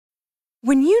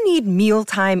When you need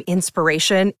mealtime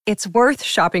inspiration, it's worth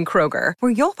shopping Kroger,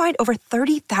 where you'll find over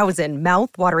 30,000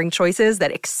 mouth-watering choices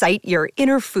that excite your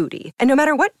inner foodie. And no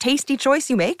matter what tasty choice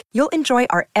you make, you'll enjoy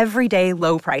our everyday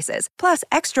low prices, plus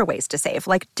extra ways to save,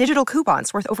 like digital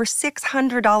coupons worth over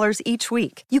 $600 each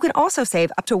week. You can also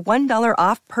save up to $1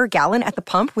 off per gallon at the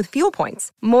pump with fuel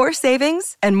points. More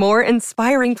savings and more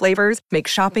inspiring flavors make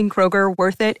shopping Kroger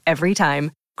worth it every time.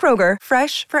 Kroger,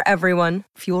 fresh for everyone.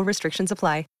 Fuel restrictions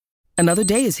apply. Another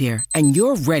day is here, and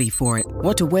you're ready for it.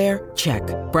 What to wear? Check.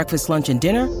 Breakfast, lunch, and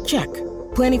dinner? Check.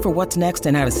 Planning for what's next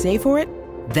and how to save for it?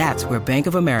 That's where Bank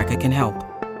of America can help.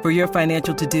 For your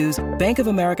financial to-dos, Bank of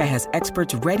America has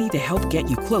experts ready to help get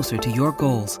you closer to your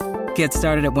goals. Get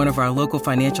started at one of our local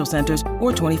financial centers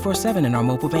or 24/7 in our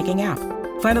mobile banking app.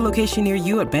 Find a location near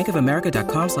you at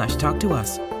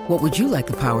bankofamerica.com/talktous. What would you like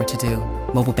the power to do?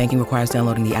 Mobile banking requires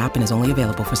downloading the app and is only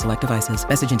available for select devices.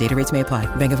 Message and data rates may apply.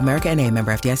 Bank of America N.A.,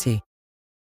 member FDIC.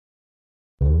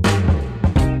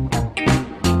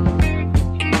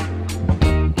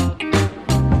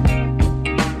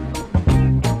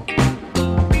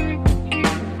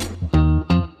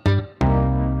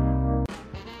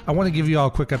 I want to give you all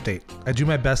a quick update. I do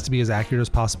my best to be as accurate as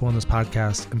possible in this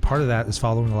podcast, and part of that is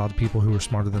following a lot of people who are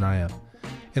smarter than I am.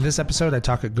 In this episode, I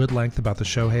talk at good length about the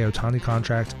Shohei Ohtani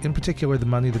contract, in particular the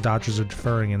money the Dodgers are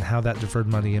deferring and how that deferred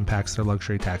money impacts their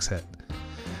luxury tax hit.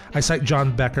 I cite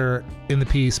John Becker in the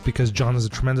piece because John is a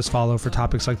tremendous follow for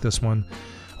topics like this one,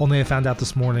 only I found out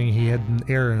this morning he had an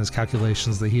error in his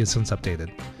calculations that he has since updated.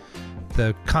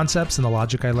 The concepts and the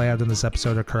logic I lay out in this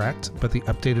episode are correct, but the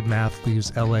updated math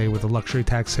leaves LA with a luxury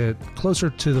tax hit closer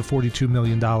to the $42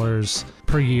 million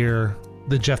per year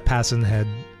that Jeff Passan had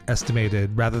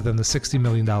estimated, rather than the $60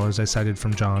 million I cited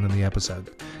from John in the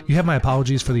episode. You have my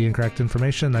apologies for the incorrect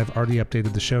information. I've already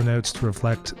updated the show notes to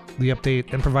reflect the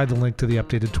update and provide the link to the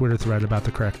updated Twitter thread about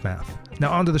the correct math.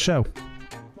 Now on to the show.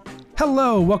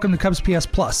 Hello, welcome to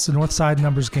CubsPS Plus, a Northside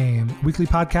numbers game, a weekly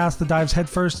podcast that dives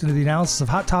headfirst into the analysis of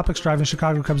hot topics driving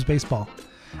Chicago Cubs baseball.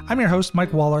 I'm your host,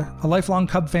 Mike Waller, a lifelong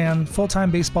Cub fan,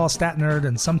 full-time baseball stat nerd,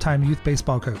 and sometime youth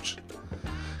baseball coach.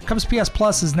 CubsPS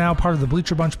Plus is now part of the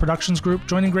Bleacher Bunch Productions Group,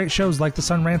 joining great shows like The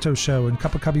Sun Ranto Show and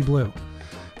Cup of Cubby Blue.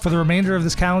 For the remainder of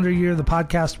this calendar year, the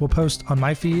podcast will post on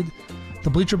my feed, the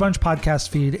Bleacher Bunch podcast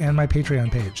feed, and my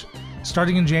Patreon page.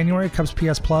 Starting in January,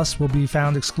 CubsPS Plus will be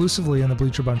found exclusively in the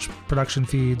Bleacher Bunch production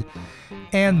feed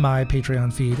and my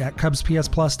Patreon feed at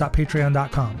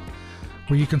cubspsplus.patreon.com,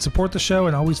 where you can support the show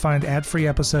and always find ad-free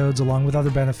episodes along with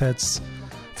other benefits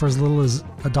for as little as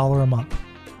 $1 a month.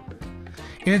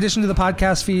 In addition to the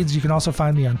podcast feeds, you can also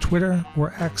find me on Twitter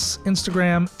or X,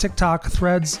 Instagram, TikTok,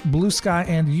 Threads, Blue Sky,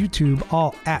 and YouTube,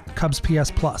 all at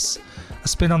CubsPS Plus, a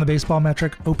spin on the baseball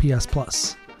metric OPS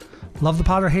Plus. Love the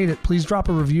pod or hate it, please drop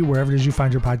a review wherever it is you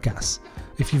find your podcasts.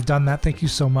 If you've done that, thank you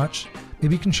so much.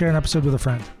 Maybe you can share an episode with a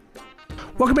friend.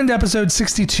 Welcome into episode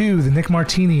 62, the Nick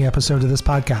Martini episode of this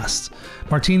podcast.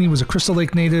 Martini was a Crystal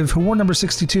Lake native who wore number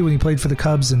 62 when he played for the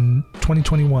Cubs in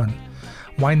 2021.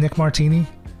 Why Nick Martini?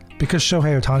 Because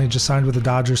Shohei Ohtani just signed with the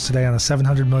Dodgers today on a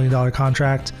 $700 million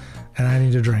contract, and I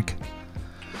need a drink.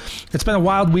 It's been a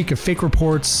wild week of fake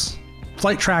reports,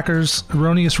 flight trackers,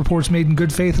 erroneous reports made in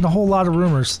good faith, and a whole lot of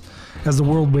rumors as the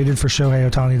world waited for Shohei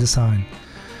Ohtani to sign.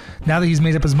 Now that he's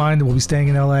made up his mind and will be staying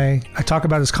in LA, I talk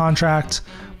about his contract,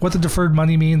 what the deferred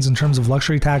money means in terms of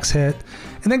luxury tax hit,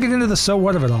 and then get into the so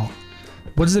what of it all.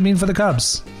 What does it mean for the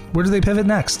Cubs? Where do they pivot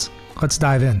next? Let's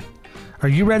dive in. Are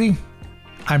you ready?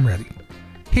 I'm ready.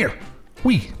 Here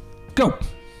we go.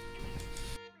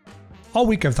 All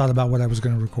week I've thought about what I was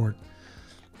going to record.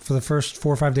 For the first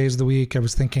 4 or 5 days of the week, I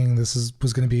was thinking this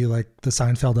was going to be like the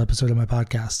Seinfeld episode of my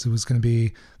podcast. It was going to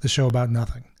be the show about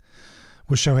nothing.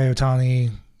 With Shohei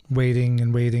Ohtani waiting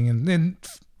and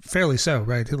fairly so,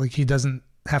 right? Like he doesn't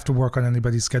have to work on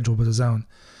anybody's schedule but his own.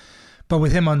 But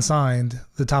with him unsigned,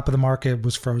 the top of the market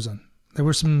was frozen. There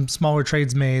were some smaller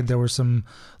trades made. There were some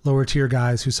lower tier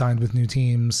guys who signed with new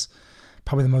teams.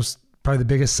 Probably the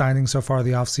biggest signing so far of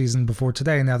the offseason before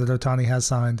today, now that Ohtani has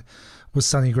signed, was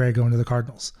Sonny Gray going to the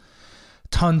Cardinals.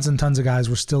 Tons and tons of guys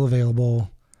were still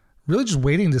available, really just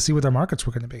waiting to see what their markets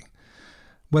were going to be.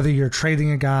 Whether you're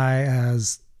trading a guy,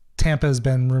 as Tampa has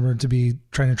been rumored to be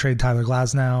trying to trade Tyler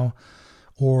Glasnow,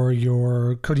 or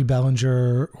your Cody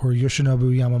Bellinger or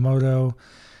Yoshinobu Yamamoto,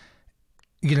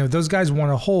 those guys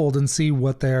want to hold and see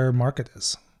what their market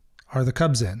is. Are the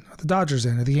Cubs in? Are the Dodgers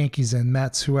in? Are the Yankees in?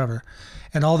 Mets, whoever.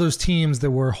 And all those teams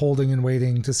that were holding and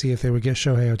waiting to see if they would get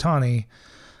Shohei Ohtani,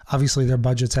 obviously their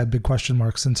budgets had big question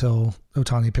marks until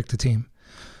Ohtani picked a team.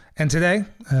 And today,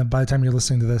 by the time you're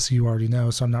listening to this, you already know,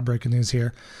 so I'm not breaking news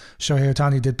here, Shohei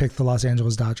Ohtani did pick the Los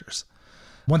Angeles Dodgers.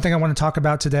 One thing I want to talk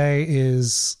about today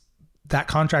is that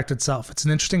contract itself. It's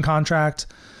an interesting contract.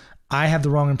 I had the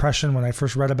wrong impression when I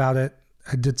first read about it.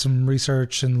 I did some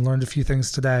research and learned a few things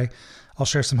today. I'll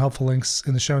share some helpful links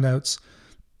in the show notes.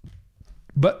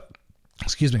 But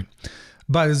as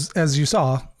you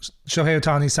saw, Shohei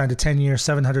Ohtani signed a 10-year,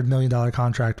 $700 million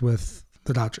contract with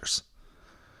the Dodgers.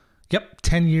 Yep,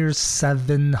 10 years,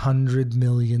 $700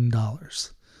 million.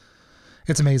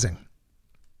 It's amazing.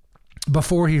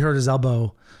 Before he hurt his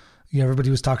elbow, everybody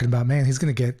was talking about, man, he's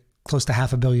going to get close to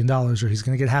 $500 million, or he's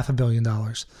going to get $500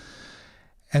 million.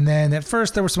 And then at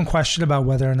first there was some question about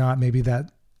whether or not maybe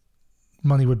that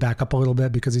money would back up a little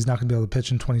bit because he's not going to be able to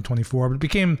pitch in 2024. But it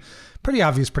became pretty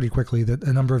obvious pretty quickly that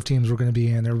a number of teams were going to be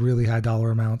in their really high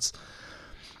dollar amounts.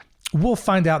 We'll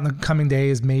find out in the coming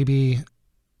days maybe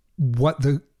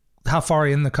how far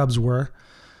in the Cubs were.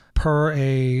 Per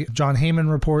a John Heyman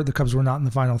report, the Cubs were not in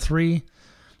the final three.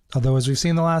 Although, as we've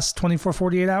seen the last 24,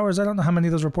 48 hours, I don't know how many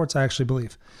of those reports I actually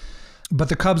believe. But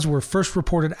the Cubs were first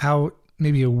reported out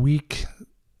maybe a week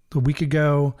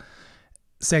ago,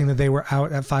 saying that they were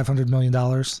out at $500 million.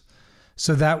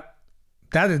 So that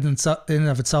in and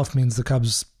of itself means the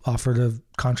Cubs offered a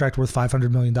contract worth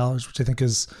 $500 million, which I think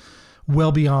is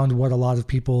well beyond what a lot of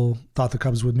people thought the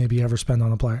Cubs would maybe ever spend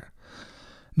on a player.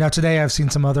 Now, today I've seen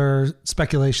some other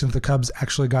speculation that the Cubs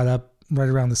actually got up right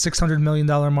around the $600 million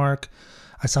mark.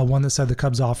 I saw one that said the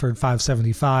Cubs offered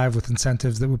 $575 with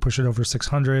incentives that would push it over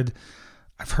 $600.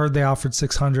 I've heard they offered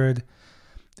 $600.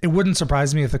 It wouldn't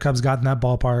surprise me if the Cubs got in that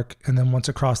ballpark, and then once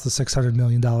it crossed the $600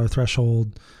 million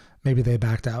threshold, maybe they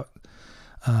backed out.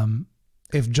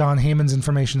 If John Heyman's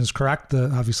information is correct,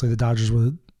 obviously the Dodgers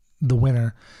were the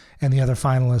winner, and the other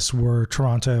finalists were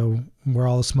Toronto, where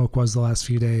all the smoke was the last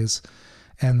few days,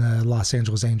 and the Los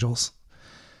Angeles Angels.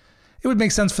 It would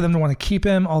make sense for them to want to keep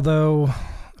him, although,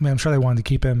 I'm sure they wanted to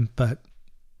keep him, but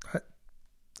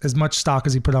as much stock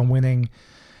as he put on winning.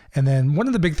 And then one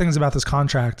of the big things about this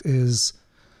contract is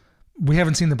we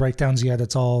haven't seen the breakdowns yet.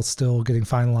 It's all still getting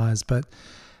finalized, but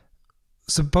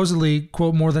supposedly,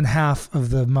 quote, more than half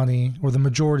of the money or the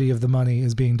majority of the money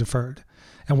is being deferred.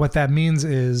 And what that means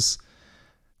is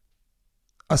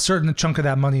a certain chunk of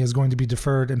that money is going to be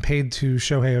deferred and paid to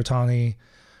Shohei Ohtani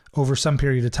over some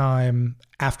period of time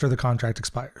after the contract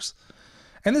expires.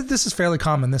 And this is fairly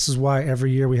common. This is why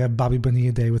every year we have Bobby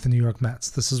Bonilla Day with the New York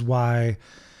Mets. This is why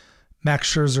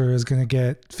Max Scherzer is going to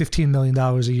get $15 million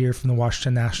a year from the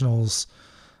Washington Nationals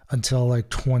until like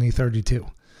 2032.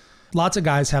 Lots of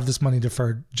guys have this money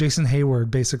deferred. Jason Hayward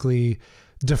basically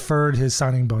deferred his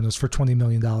signing bonus for $20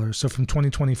 million. So from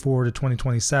 2024 to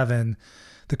 2027,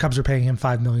 the Cubs are paying him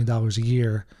 $5 million a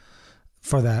year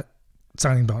for that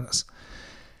signing bonus.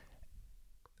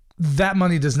 That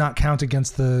money does not count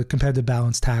against the competitive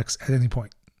balance tax at any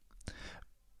point.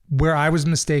 Where I was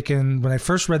mistaken, when I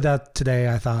first read that today,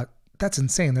 I thought, that's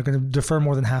insane. They're going to defer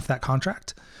more than half that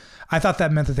contract. I thought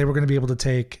that meant that they were going to be able to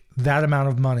take that amount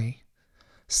of money,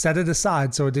 set it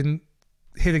aside so it didn't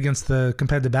hit against the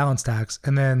competitive balance tax,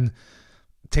 and then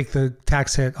take the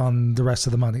tax hit on the rest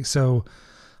of the money. So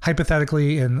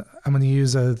hypothetically, and I'm going to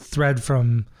use a thread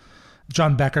from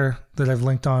John Becker that I've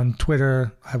linked on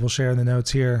Twitter. I will share in the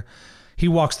notes here. He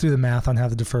walks through the math on how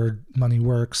the deferred money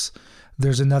works.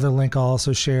 There's another link I'll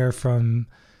also share from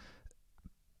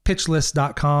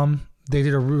pitchlist.com. They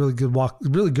did a really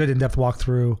good in-depth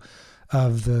walkthrough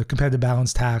of the competitive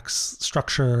balance tax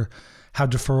structure, how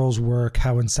deferrals work,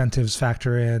 how incentives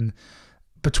factor in.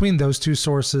 Between those two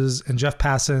sources, and Jeff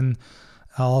Passan,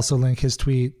 I'll also link his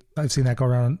tweet. I've seen that go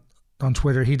around on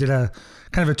Twitter. He did a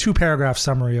kind of a 2-paragraph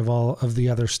summary of all of the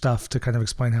other stuff to kind of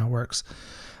explain how it works.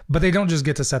 But they don't just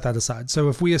get to set that aside. So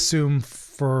if we assume,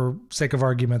 for sake of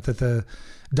argument, that the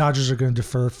Dodgers are going to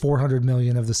defer $400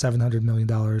 million of the $700 million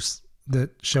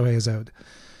that Shohei is owed,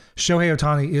 Shohei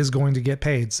Ohtani is going to get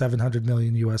paid $700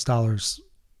 million US dollars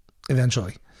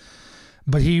eventually.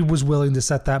 But he was willing to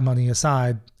set that money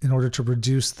aside in order to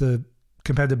reduce the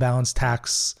competitive balance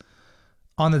tax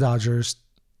on the Dodgers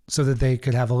so that they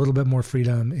could have a little bit more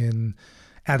freedom in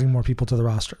adding more people to the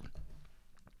roster.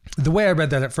 The way I read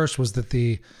that at first was that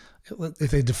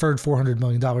if they deferred $400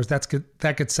 million,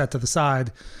 that gets set to the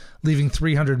side, leaving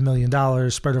 $300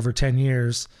 million spread over 10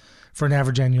 years for an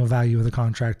average annual value of the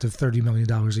contract of $30 million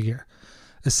a year.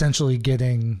 Essentially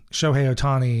getting Shohei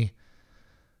Ohtani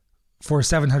for a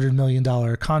 $700 million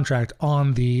contract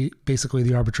on basically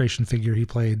the arbitration figure he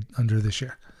played under this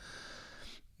year.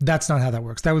 That's not how that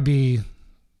works. That would be,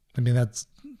 that's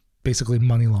basically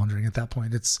money laundering at that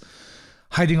point. It's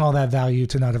hiding all that value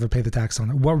to not ever pay the tax on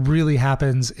it. What really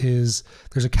happens is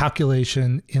there's a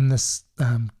calculation in this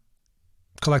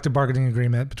collective bargaining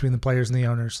agreement between the players and the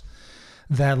owners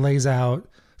that lays out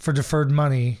for deferred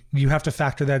money, you have to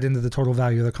factor that into the total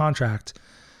value of the contract,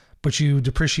 but you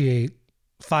depreciate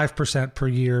 5% per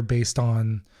year based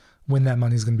on when that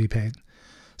money is going to be paid.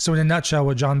 So in a nutshell,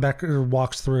 what John Becker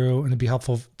walks through, and it'd be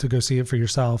helpful to go see it for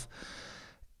yourself,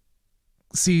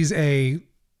 sees the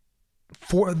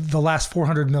last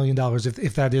 $400 million,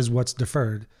 if that is what's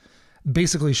deferred.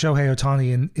 Basically, Shohei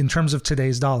Ohtani, in terms of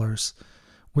today's dollars,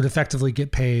 would effectively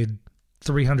get paid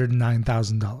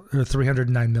 $309,000 or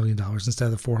 $309 million instead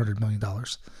of the $400 million.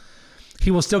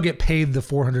 He will still get paid the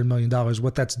 $400 million.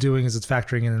 What that's doing is it's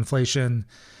factoring in inflation,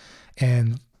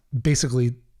 and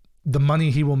basically the money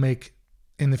he will make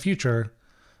in the future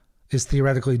is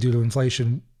theoretically, due to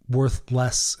inflation, worth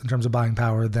less in terms of buying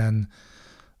power than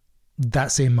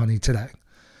that same money today.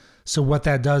 So what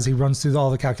that does, he runs through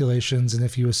all the calculations, and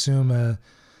if you assume a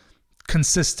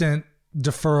consistent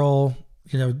deferral,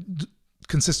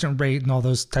 consistent rate and all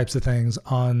those types of things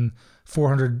on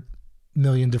 400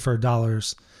 million deferred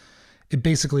dollars, it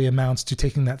basically amounts to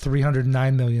taking that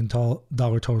 $309 million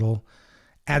total,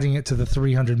 adding it to the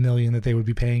 $300 million that they would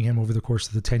be paying him over the course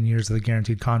of the 10 years of the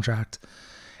guaranteed contract.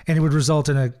 And it would result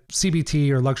in a CBT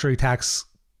or luxury tax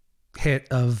hit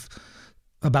of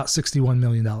about $61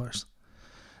 million.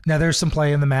 Now, there's some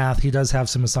play in the math. He does have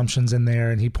some assumptions in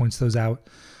there, and he points those out.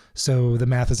 So the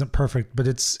math isn't perfect, but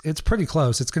it's pretty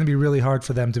close. It's going to be really hard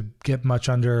for them to get much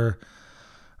under,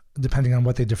 depending on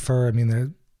what they defer. I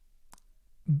mean,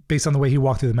 based on the way he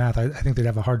walked through the math, I think they'd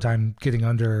have a hard time getting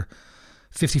under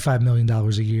 $55 million a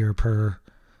year for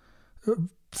the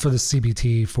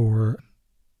CBT for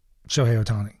Shohei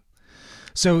Ohtani.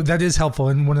 So that is helpful.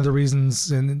 And one of the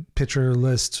reasons in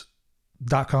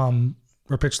pitcherlist.com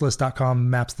or pitchlist.com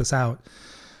maps this out,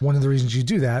 one of the reasons you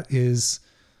do that is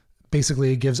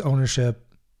basically it gives ownership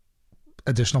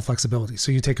additional flexibility.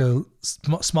 So you take a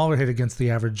smaller hit against the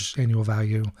average annual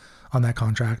value on that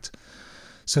contract.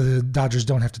 So the Dodgers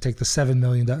don't have to take the $7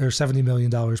 million or $70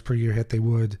 million per year hit they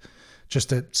would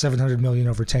just at $700 million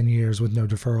over 10 years with no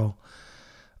deferral.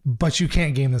 But you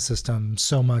can't game the system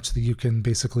so much that you can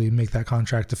basically make that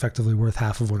contract effectively worth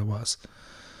half of what it was.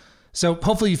 So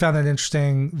hopefully you found that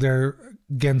interesting. There,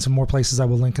 again, some more places I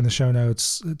will link in the show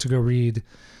notes to go read.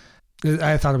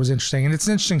 I thought it was interesting, and it's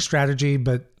an interesting strategy,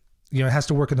 but it has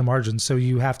to work in the margins. So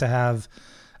you have to have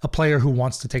a player who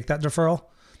wants to take that deferral.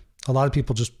 A lot of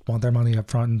people just want their money up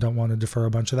front and don't want to defer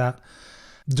a bunch of that.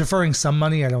 Deferring some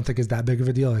money, I don't think is that big of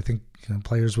a deal. I think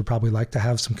players would probably like to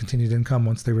have some continued income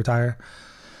once they retire,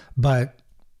 but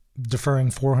deferring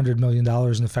 $400 million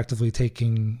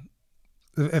and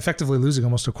effectively losing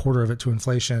almost a quarter of it to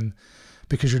inflation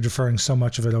because you're deferring so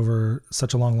much of it over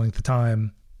such a long length of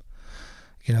time,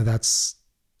 that's,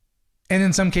 and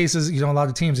in some cases, a lot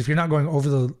of teams, if you're not going over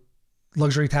the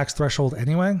luxury tax threshold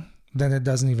anyway, then it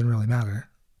doesn't even really matter.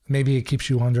 Maybe it keeps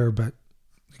you under, but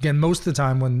again, most of the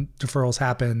time when deferrals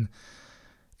happen,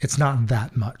 it's not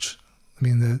that much. I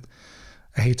mean,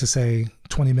 I hate to say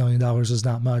 $20 million is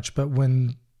not much, but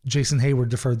when Jason Hayward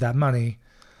deferred that money,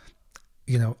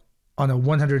 on a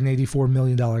 $184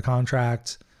 million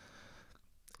contract,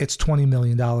 it's $20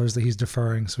 million that he's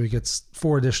deferring. So he gets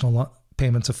 4 additional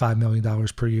payments of $5 million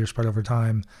per year spread over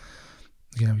time.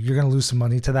 You're going to lose some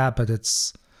money to that, but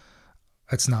it's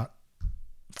not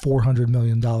 $400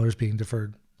 million being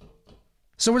deferred.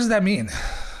 So what does that mean?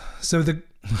 So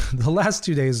the last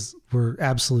 2 days were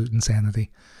absolute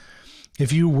insanity.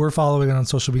 If you were following it on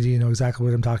social media, you know exactly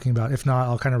what I'm talking about. If not,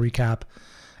 I'll kind of recap.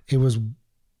 It was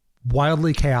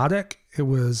wildly chaotic. It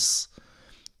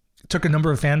took a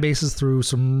number of fan bases through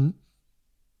some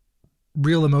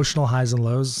real emotional highs and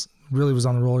lows. Really was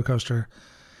on a roller coaster.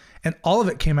 And all of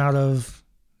it came out of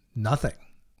nothing.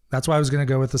 That's why I was going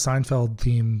to go with the Seinfeld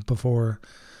theme before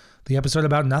the episode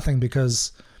about nothing,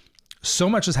 because so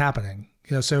much is happening.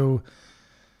 So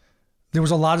there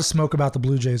was a lot of smoke about the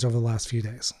Blue Jays over the last few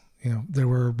days. There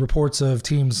were reports of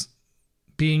teams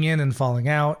being in and falling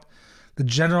out. The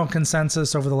general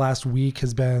consensus over the last week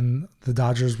has been the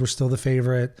Dodgers were still the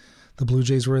favorite. The Blue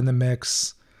Jays were in the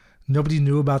mix. Nobody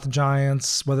knew about the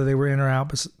Giants, whether they were in or out,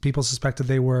 but people suspected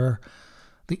they were.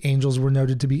 The Angels were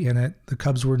noted to be in it. The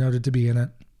Cubs were noted to be in it.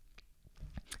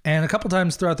 And a couple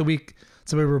times throughout the week,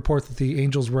 somebody would report that the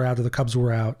Angels were out or the Cubs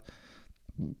were out.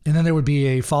 And then there would be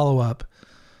a follow-up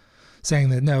saying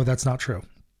that, no, that's not true.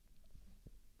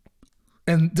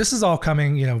 And this is all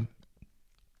coming,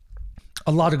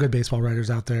 a lot of good baseball writers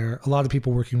out there, a lot of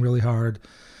people working really hard,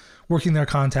 working their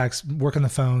contacts, working the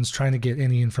phones, trying to get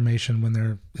any information when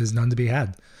there is none to be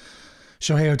had.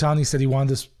 Shohei Ohtani said he wanted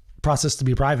this process to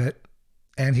be private,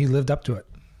 and he lived up to it.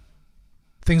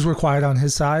 Things were quiet on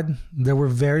his side. There were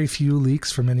very few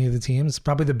leaks from any of the teams.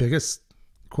 Probably the biggest,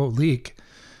 quote, leak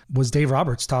was Dave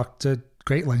Roberts talked at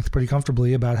great length pretty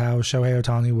comfortably about how Shohei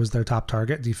Ohtani was their top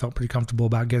target. He felt pretty comfortable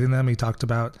about getting them. He talked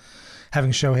about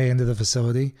having Shohei into the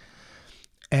facility.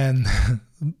 And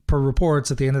per reports,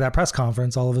 at the end of that press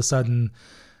conference, all of a sudden,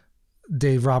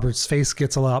 Dave Roberts' face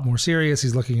gets a lot more serious.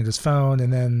 He's looking at his phone,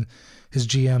 and then his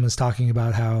GM is talking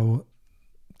about how,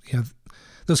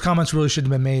 those comments really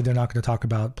shouldn't have been made. They're not going to talk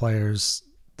about players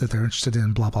that they're interested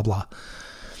in, blah, blah, blah.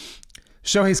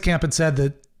 Shohei's camp had said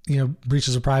that,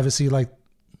 breaches of privacy, like,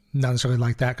 not necessarily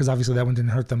like that, because obviously that one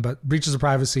didn't hurt them, but breaches of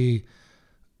privacy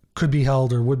could be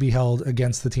held or would be held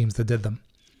against the teams that did them.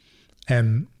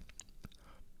 And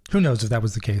who knows if that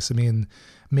was the case? I mean,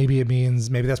 maybe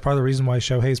that's part of the reason why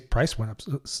Shohei's price went up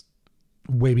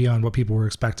way beyond what people were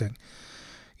expecting.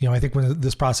 I think when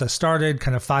this process started,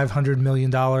 kind of $500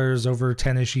 million over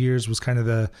 10-ish years was kind of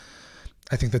the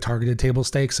targeted table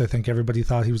stakes. I think everybody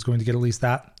thought he was going to get at least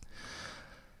that.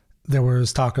 There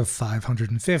was talk of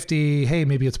 550. Hey,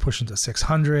 maybe it's pushing to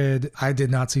 600. I did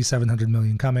not see 700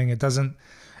 million coming. It doesn't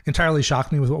entirely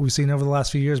shock me with what we've seen over the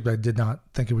last few years, but I did not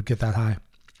think it would get that high.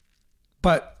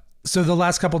 But so the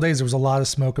last couple of days, there was a lot of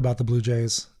smoke about the Blue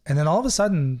Jays. And then all of a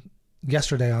sudden,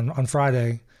 yesterday on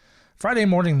Friday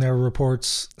morning, there were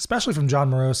reports, especially from John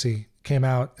Morosi, came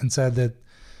out and said that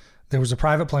there was a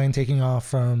private plane taking off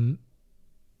from,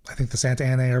 I think, the Santa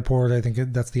Ana airport. I think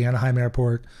that's the Anaheim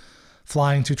airport,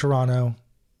 flying to Toronto,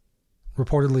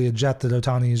 reportedly a jet that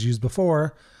Ohtani has used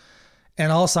before.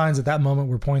 And all signs at that moment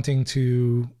were pointing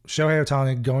to Shohei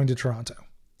Ohtani going to Toronto.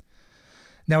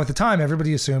 Now, at the time,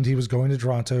 everybody assumed he was going to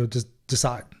Toronto to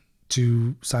decide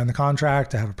to sign the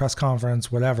contract, to have a press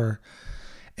conference, whatever.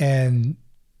 And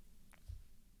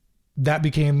that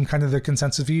became kind of the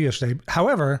consensus view yesterday.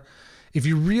 However, if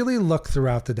you really look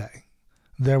throughout the day,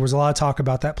 there was a lot of talk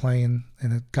about that plane,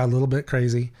 and it got a little bit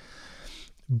crazy.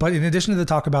 But in addition to the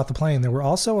talk about the plane, there were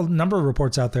also a number of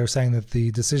reports out there saying that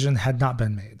the decision had not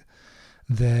been made.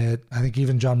 That I think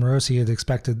even John Morosi had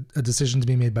expected a decision to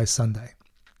be made by Sunday.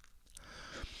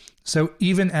 So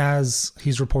even as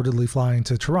he's reportedly flying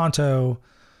to Toronto,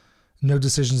 no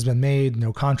decision has been made,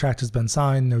 no contract has been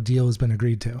signed, no deal has been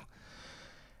agreed to.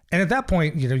 And at that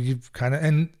point, you've kind of,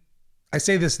 and I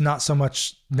say this not so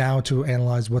much now to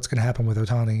analyze what's going to happen with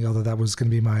Ohtani, although that was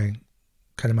going to be my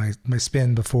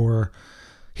spin before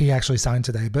he actually signed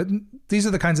today. But these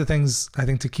are the kinds of things I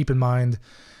think to keep in mind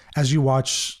as you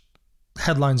watch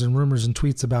headlines and rumors and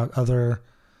tweets about other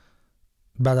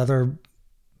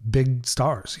big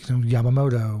stars,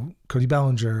 Yamamoto, Cody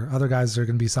Bellinger, other guys that are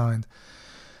going to be signed.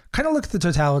 Kind of look at the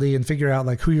totality and figure out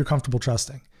like who you're comfortable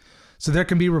trusting. So there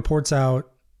can be reports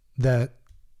out that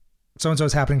so-and-so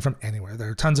is happening from anywhere. There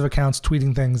are tons of accounts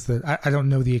tweeting things that I don't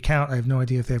know the account. I have no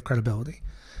idea if they have credibility.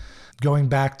 Going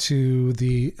back to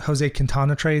the Jose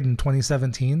Quintana trade in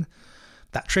 2017,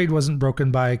 that trade wasn't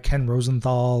broken by Ken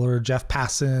Rosenthal or Jeff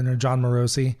Passan or John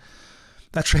Morosi.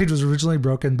 That trade was originally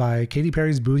broken by Katy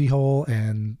Perry's Booty Hole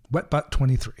and Wet Butt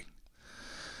 23.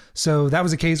 So that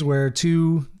was a case where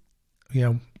two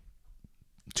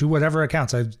whatever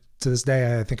accounts. To this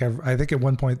day, I think at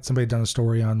one point somebody had done a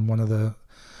story on one of the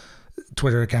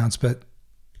Twitter accounts, but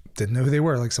didn't know who they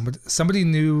were. Like somebody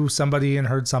knew somebody and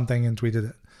heard something and tweeted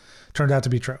it. Turned out to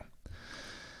be true.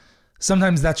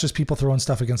 Sometimes that's just people throwing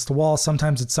stuff against the wall.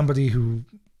 Sometimes it's somebody who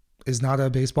is not a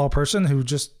baseball person who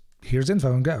just hears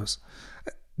info and goes.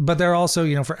 But there are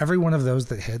also, for every one of those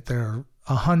that hit, there are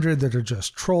 100 that are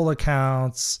just troll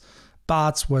accounts,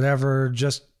 bots, whatever,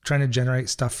 just trying to generate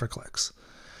stuff for clicks.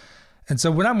 And so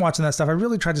when I'm watching that stuff, I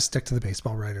really try to stick to the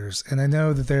baseball writers. And I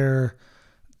know that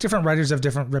different writers have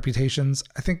different reputations.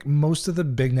 I think most of the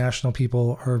big national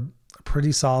people are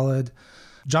pretty solid.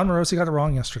 John Morosi got it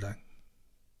wrong yesterday.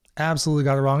 Absolutely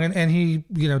got it wrong. And he,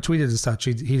 tweeted as such.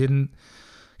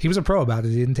 He was a pro about it.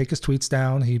 He didn't take his tweets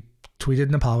down. He tweeted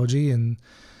an apology and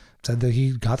said that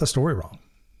he got the story wrong.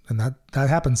 And that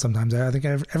happens sometimes. I think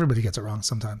everybody gets it wrong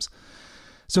sometimes.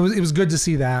 So it was good to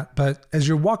see that. But as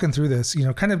you're walking through this,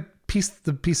 kind of piece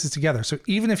the pieces together. So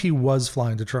even if he was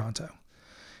flying to Toronto,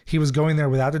 he was going there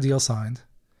without a deal signed,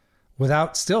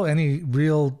 without still any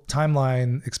real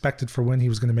timeline expected for when he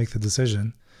was going to make the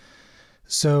decision.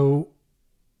 So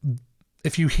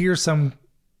if you hear some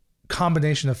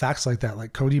combination of facts like that,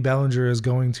 like Cody Bellinger is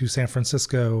going to San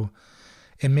Francisco,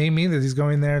 it may mean that he's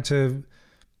going there to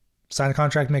sign a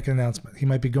contract, make an announcement. He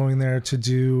might be going there to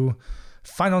do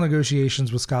final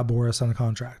negotiations with Scott Boras on a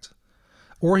contract,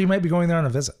 or he might be going there on a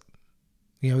visit.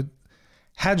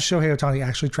 Had Shohei Ohtani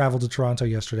actually traveled to Toronto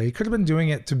yesterday, he could have been doing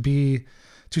it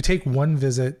to take one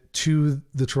visit to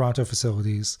the Toronto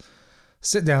facilities,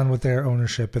 sit down with their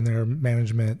ownership and their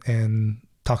management and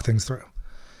talk things through.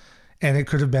 And it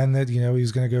could have been that, he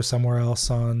was going to go somewhere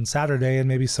else on Saturday and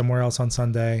maybe somewhere else on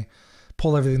Sunday,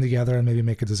 pull everything together and maybe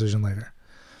make a decision later.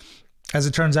 As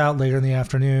it turns out, later in the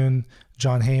afternoon,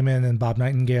 John Heyman and Bob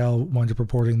Nightingale wound up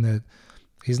reporting that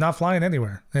he's not flying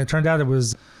anywhere. And it turned out it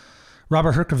was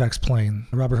Robert Herjavec's plane.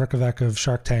 Robert Herjavec of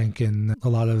Shark Tank and a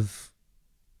lot of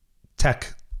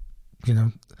tech,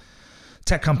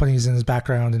 tech companies in his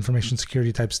background, information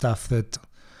security type stuff that,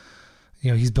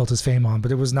 he's built his fame on.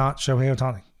 But it was not Shohei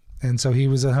Ohtani. And so he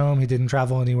was at home. He didn't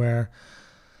travel anywhere.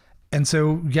 And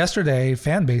so yesterday,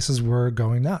 fan bases were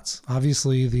going nuts.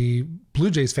 Obviously, the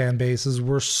Blue Jays fan bases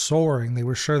were soaring. They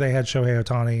were sure they had Shohei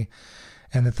Ohtani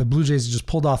and that the Blue Jays just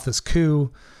pulled off this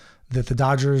coup, that the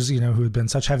Dodgers, who had been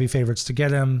such heavy favorites to get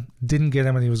him, didn't get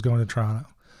him and he was going to Toronto.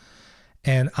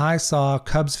 And I saw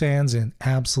Cubs fans in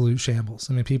absolute shambles.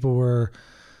 I mean, people were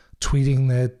tweeting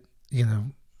that,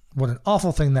 what an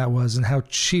awful thing that was and how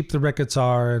cheap the Ricketts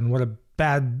are and what a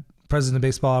bad president of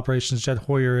baseball operations Jed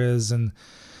Hoyer is, and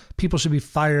people should be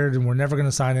fired and we're never going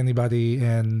to sign anybody.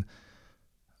 And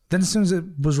then as soon as it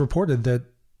was reported that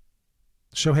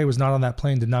Shohei was not on that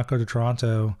plane, did not go to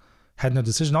Toronto, had no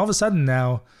decision, all of a sudden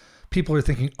now people are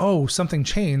thinking, oh, something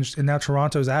changed and now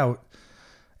Toronto's out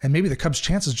and maybe the Cubs'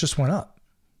 chances just went up.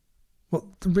 Well,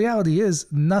 the reality is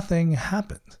nothing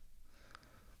happened.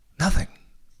 Nothing.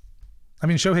 I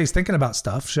mean, Shohei's thinking about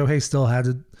stuff. Shohei still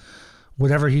had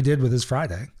whatever he did with his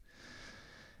Friday.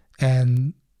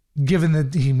 And given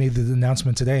that he made the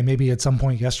announcement today, maybe at some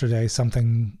point yesterday,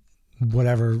 something,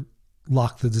 whatever,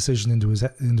 locked the decision into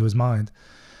his mind.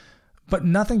 But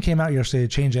nothing came out yesterday to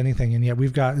change anything. And yet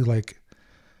we've got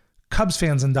Cubs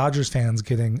fans and Dodgers fans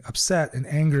getting upset and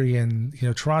angry. And,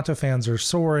 Toronto fans are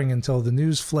soaring until the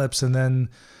news flips. And then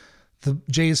the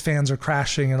Jays fans are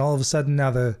crashing. And all of a sudden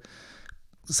now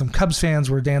some Cubs fans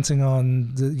were dancing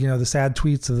on the sad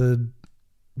tweets of the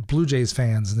Blue Jays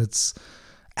fans. And it's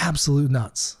absolute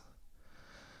nuts.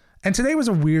 And today was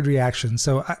a weird reaction.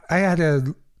 So I had a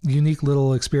unique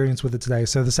little experience with it today.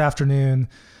 So this afternoon,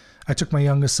 I took my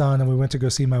youngest son and we went to go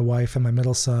see my wife and my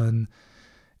middle son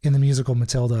in the musical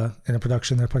Matilda in a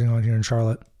production they're putting on here in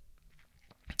Charlotte.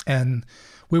 And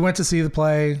we went to see the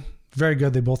play. Very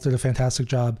good. They both did a fantastic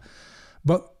job.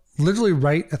 But literally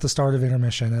right at the start of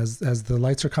intermission, as the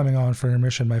lights are coming on for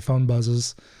intermission, my phone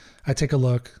buzzes. I take a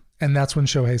look and that's when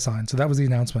Shohei signed. So that was the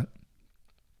announcement.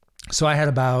 So I had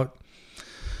about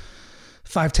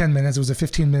 5-10 minutes. It was a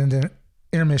 15-minute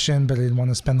intermission, but I didn't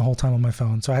want to spend the whole time on my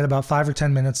phone. So I had about 5 or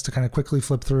 10 minutes to kind of quickly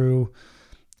flip through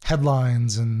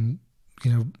headlines and,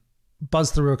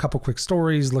 buzz through a couple quick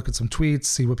stories, look at some tweets,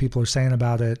 see what people are saying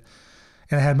about it.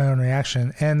 And I had my own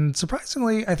reaction. And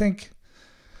surprisingly, I think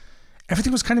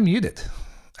everything was kind of muted.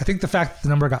 I think the fact that the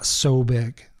number got so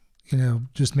big,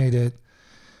 just made it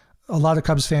a lot of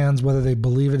Cubs fans, whether they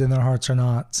believe it in their hearts or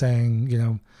not,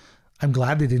 saying, I'm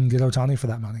glad they didn't get Ohtani for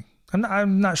that money.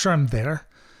 I'm not sure I'm there.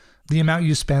 The amount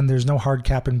you spend, there's no hard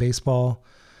cap in baseball.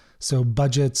 So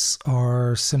budgets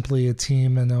are simply a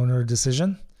team and owner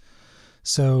decision.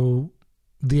 So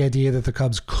the idea that the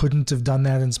Cubs couldn't have done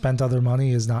that and spent other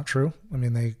money is not true. I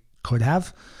mean, they could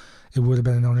have. It would have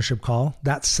been an ownership call.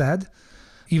 That said,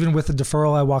 even with the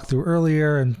deferral I walked through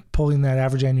earlier and pulling that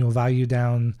average annual value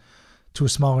down to a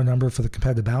smaller number for the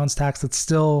competitive balance tax, that's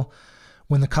still,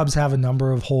 when the Cubs have a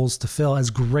number of holes to fill,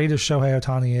 as great as Shohei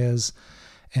Ohtani is,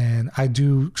 and I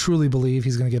do truly believe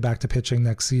he's going to get back to pitching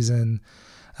next season.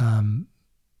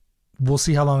 We'll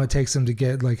see how long it takes him to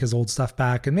get his old stuff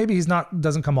back. And maybe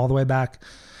doesn't come all the way back,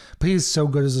 but he's so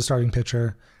good as a starting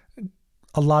pitcher.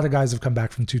 A lot of guys have come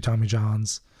back from 2 Tommy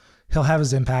Johns. He'll have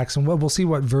his impacts and we'll see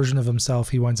what version of himself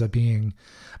he winds up being.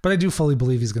 But I do fully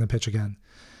believe he's going to pitch again.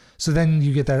 So then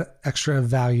you get that extra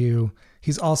value.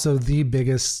 He's also the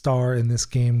biggest star in this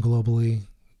game globally,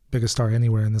 biggest star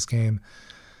anywhere in this game.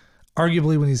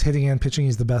 Arguably, when he's hitting and pitching,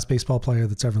 he's the best baseball player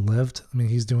that's ever lived. I mean,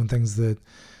 he's doing things that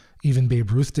even Babe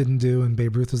Ruth didn't do, and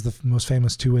Babe Ruth is the most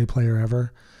famous two-way player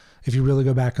ever. If you really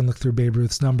go back and look through Babe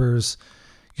Ruth's numbers,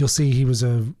 you'll see he was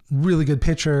a really good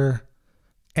pitcher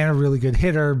and a really good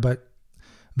hitter, but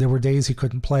there were days he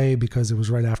couldn't play because it was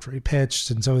right after he pitched.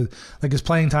 And so his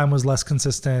playing time was less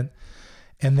consistent.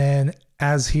 And then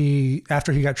after he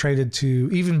got traded to,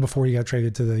 even before he got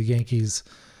traded to the Yankees,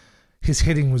 his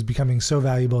hitting was becoming so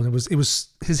valuable. And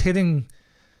his hitting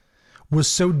was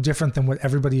so different than what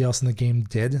everybody else in the game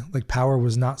did. Power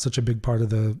was not such a big part of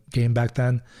the game back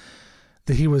then,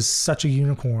 that he was such a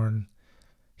unicorn.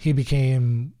 He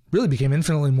really became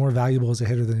infinitely more valuable as a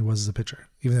hitter than he was as a pitcher,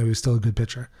 even though he was still a good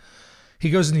pitcher. He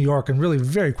goes to New York and really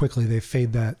very quickly they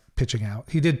fade that pitching out.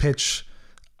 He did pitch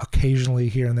occasionally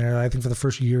here and there. I think for the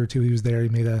first year or two he was there, he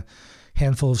made a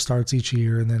handful of starts each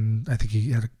year. And then I think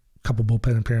he had a couple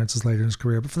bullpen appearances later in his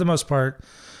career. But for the most part,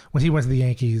 when he went to the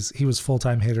Yankees, he was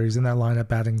full-time hitter. He's in that lineup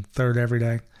batting third every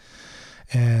day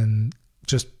and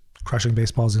just crushing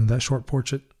baseballs into that short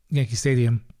porch at Yankee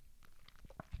Stadium.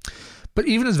 But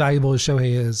even as valuable as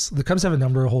Shohei is, the Cubs have a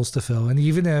number of holes to fill. And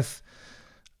even if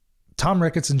Tom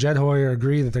Ricketts and Jed Hoyer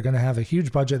agree that they're going to have a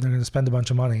huge budget and they're going to spend a bunch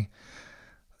of money,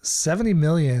 $70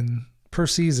 million per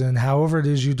season, however it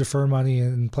is you defer money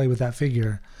and play with that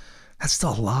figure, that's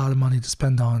still a lot of money to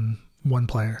spend on one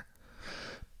player.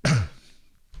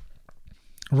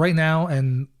 Right now,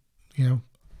 and let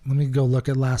me go look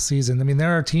at last season. I mean,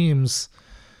 there are teams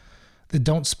that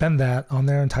don't spend that on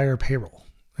their entire payroll.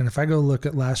 And if I go look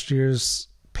at last year's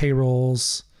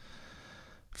payrolls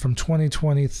from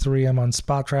 2023, I'm on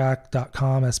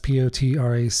Spotrac.com,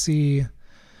 SPOTRAC.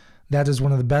 That is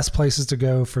one of the best places to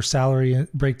go for salary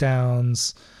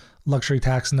breakdowns, luxury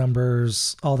tax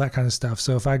numbers, all that kind of stuff.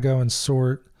 So if I go and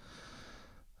sort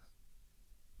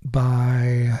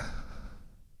by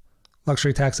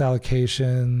luxury tax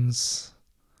allocations,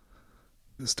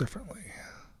 this differently.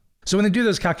 So when they do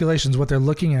those calculations, what they're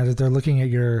looking at is they're looking at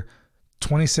your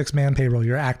 26-man payroll,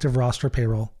 your active roster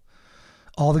payroll,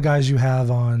 all the guys you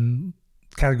have on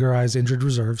categorized injured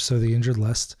reserve, so the injured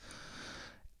list,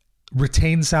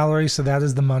 retained salary, so that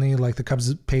is the money like the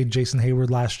Cubs paid Jason Hayward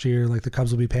last year, like the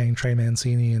Cubs will be paying Trey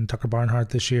Mancini and Tucker Barnhart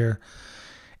this year.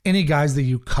 Any guys that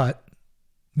you cut,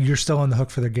 you're still on the hook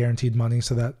for their guaranteed money,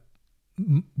 so that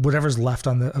whatever's left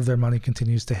of their money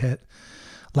continues to hit.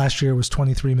 Last year was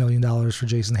 $23 million for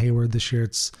Jason Hayward. This year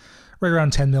it's right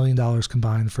around $10 million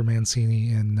combined for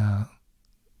Mancini and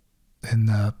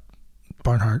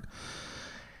Barnhart.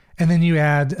 And then you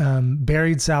add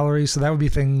buried salary. So that would be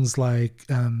things like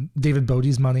David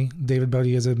Bodie's money. David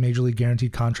Bodie has a major league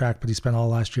guaranteed contract, but he spent all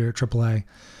last year at AAA.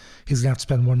 He's going to have to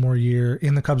spend one more year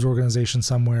in the Cubs organization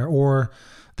somewhere, or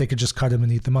they could just cut him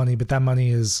and eat the money. But that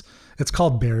money it's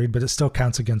called buried, but it still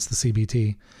counts against the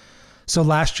CBT. So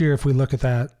last year, if we look at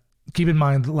that, keep in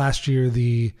mind that last year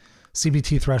the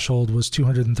CBT threshold was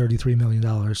 $233 million.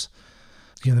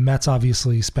 The Mets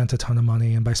obviously spent a ton of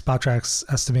money, and by Spotrac's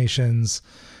estimations,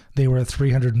 they were at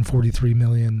 $343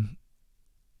 million,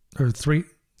 or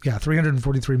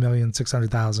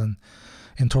 $343,600,000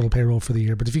 in total payroll for the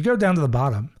year. But if you go down to the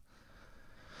bottom,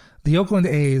 the Oakland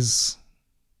A's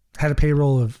had a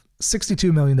payroll of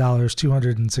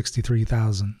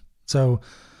 $62,263,000. So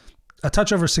a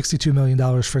touch over $62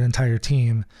 million for an entire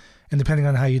team. And depending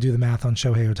on how you do the math on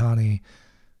Shohei Ohtani,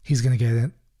 he's going to get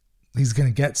it. He's going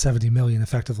to get $70 million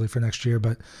effectively for next year.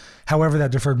 But however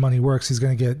that deferred money works, he's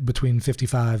going to get between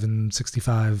 $55 and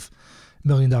 $65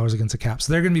 million against the cap.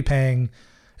 So they're going to be paying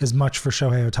as much for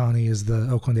Shohei Ohtani as the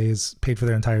Oakland A's paid for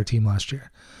their entire team last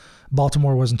year.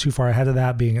 Baltimore wasn't too far ahead of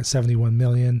that, being at $71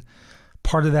 million.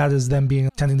 Part of that is them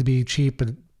tending to be cheap,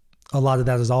 but a lot of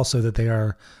that is also that they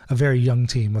are a very young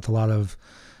team with a lot of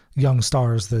young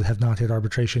stars that have not hit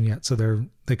arbitration yet. So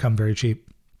they come very cheap.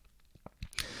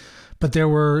 But there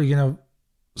were,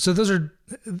 so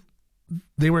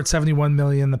they were at $71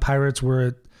 million. The Pirates were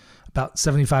at about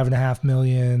 $75.5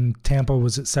 million. Tampa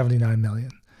was at $79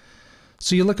 million.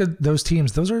 So you look at those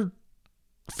teams, those are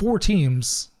four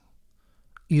teams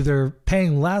either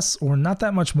paying less or not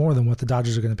that much more than what the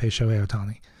Dodgers are going to pay Shohei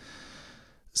Ohtani.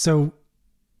 So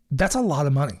that's a lot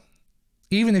of money,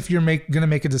 even if you're going to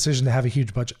make a decision to have a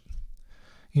huge budget.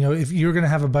 If you're going to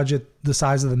have a budget the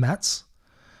size of the Mets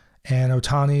and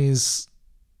Ohtani's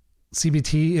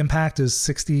CBT impact is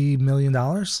 $60 million,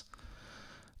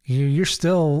 you're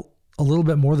still a little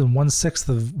bit more than 1/6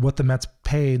 of what the Mets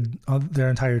paid on their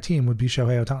entire team would be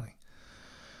Shohei Ohtani,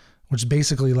 which is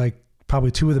basically like probably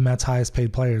two of the Mets' highest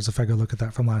paid players if I go look at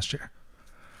that from last year.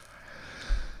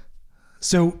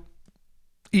 So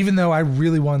even though I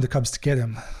really wanted the Cubs to get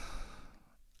him,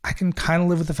 I can kind of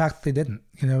live with the fact that they didn't.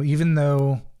 Even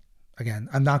though, again,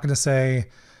 I'm not going to say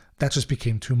that just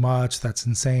became too much. That's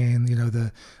insane.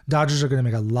 The Dodgers are going to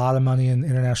make a lot of money in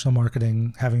international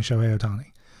marketing having Shohei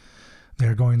Ohtani.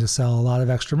 They're going to sell a lot of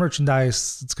extra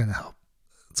merchandise. It's going to help.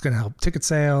 It's going to help ticket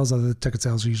sales. Although the ticket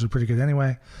sales are usually pretty good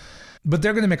anyway. But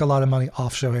they're going to make a lot of money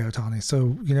off Shohei Ohtani.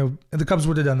 So, the Cubs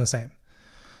would have done the same.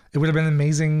 It would have been an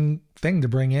amazing thing to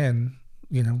bring in,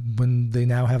 when they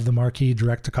now have the Marquee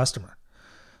direct to customer.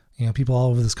 People all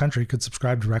over this country could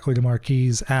subscribe directly to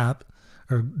Marquee's app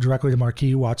or directly to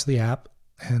Marquee, watch the app,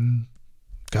 and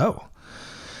go.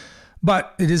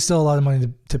 But it is still a lot of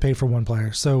money to pay for one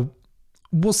player. So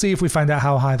we'll see if we find out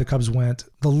how high the Cubs went.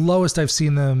 The lowest I've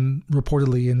seen them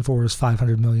reportedly in for is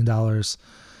 $500 million.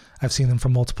 I've seen them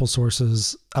from multiple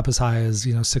sources up as high as,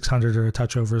 600 or a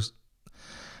touch over.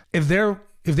 If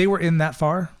they were in that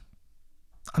far,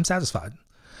 I'm satisfied.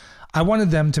 I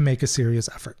wanted them to make a serious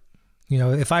effort.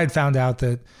 If I had found out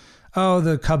that,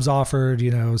 the Cubs offered,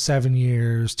 7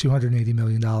 years, $280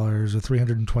 million or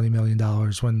 $320 million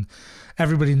when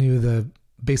everybody knew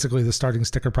basically the starting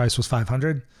sticker price was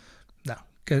 $500. No,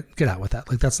 get out with that.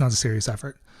 Like, that's not a serious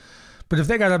effort. But if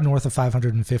they got up north of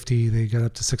 550, they got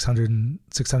up to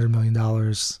 $600 million.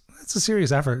 It's a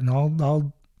serious effort, and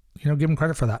I'll give them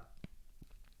credit for that.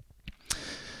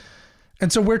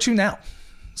 And so where to now?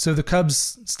 So the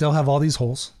Cubs still have all these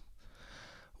holes.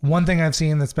 One thing I've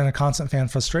seen that's been a constant fan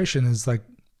frustration is like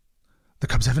the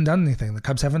Cubs haven't done anything. The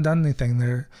Cubs haven't done anything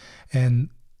there. And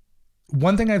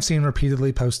one thing I've seen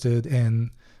repeatedly posted, and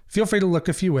feel free to look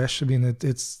if you wish. I mean,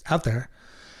 it's out there.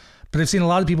 But I've seen a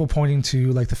lot of people pointing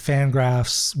to like the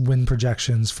Fangraphs win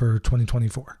projections for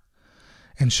 2024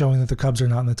 and showing that the Cubs are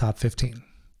not in the top 15.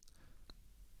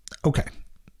 Okay.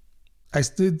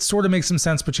 It sort of makes some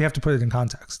sense, but you have to put it in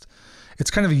context.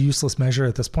 It's kind of a useless measure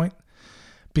at this point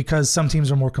because some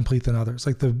teams are more complete than others.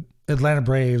 Like the Atlanta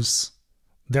Braves,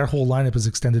 their whole lineup is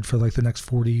extended for like the next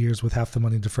 40 years with half the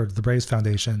money deferred to the Braves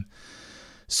Foundation.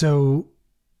 So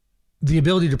the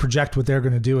ability to project what they're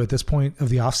going to do at this point of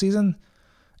the offseason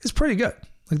is pretty good.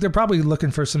 Like they're probably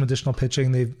looking for some additional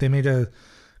pitching. They made a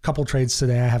couple trades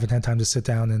today. I haven't had time to sit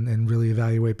down and really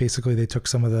evaluate. Basically, they took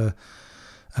some of the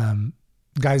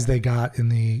guys they got in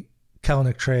the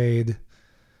Kelenic trade,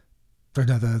 or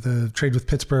no, the trade with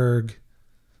Pittsburgh.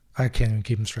 I can't even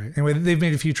keep them straight. Anyway, they've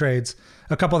made a few trades.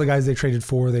 A couple of the guys they traded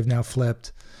for, they've now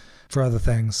flipped for other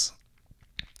things.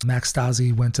 Max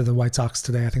Stassi went to the White Sox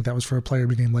today. I think that was for a player to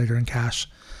be named later in cash.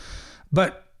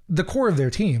 But the core of their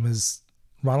team is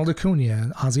Ronald Acuna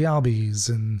and Ozzie Albies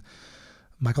and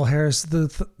Michael Harris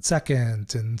the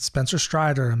second and Spencer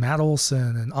Strider and Matt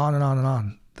Olson and on and on and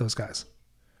on, those guys.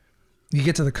 You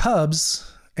get to the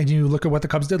Cubs and you look at what the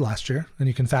Cubs did last year, and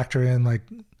you can factor in like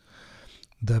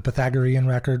the Pythagorean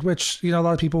record, which, a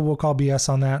lot of people will call BS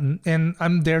on that. And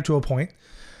I'm there to a point.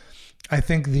 I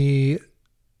think the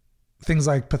things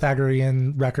like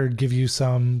Pythagorean record give you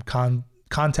some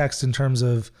context in terms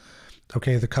of,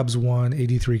 okay, the Cubs won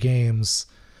 83 games.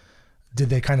 Did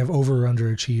they kind of over or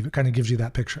underachieve? It kind of gives you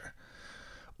that picture.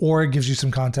 Or it gives you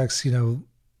some context,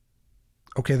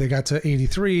 okay, they got to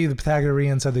 83. The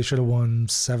Pythagorean said they should have won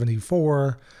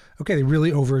 74. Okay, they really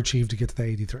overachieved to get to the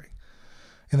 83.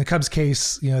 In the Cubs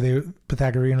case, the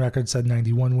Pythagorean record said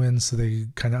 91 wins, so they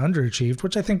kind of underachieved,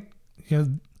 which I think,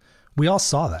 we all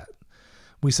saw that.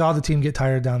 We saw the team get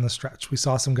tired down the stretch. We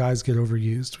saw some guys get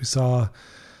overused. We saw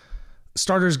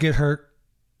starters get hurt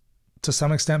to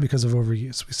some extent because of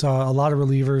overuse. We saw a lot of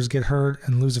relievers get hurt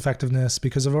and lose effectiveness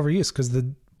because of overuse, because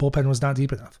the bullpen was not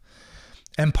deep enough.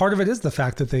 And part of it is the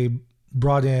fact that they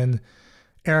brought in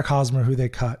Eric Hosmer, who they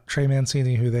cut, Trey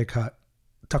Mancini, who they cut,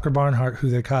 Tucker Barnhart, who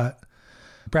they cut,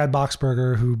 Brad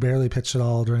Boxberger, who barely pitched at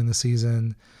all during the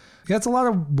season. Yeah, it's a lot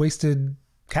of wasted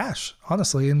cash,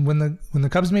 honestly. And when the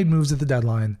Cubs made moves at the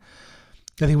deadline,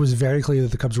 I think it was very clear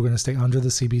that the Cubs were going to stay under the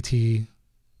CBT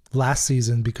last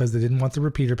season because they didn't want the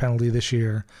repeater penalty this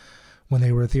year when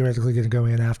they were theoretically going to go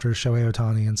in after Shohei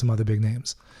Ohtani and some other big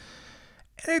names.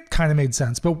 It kind of made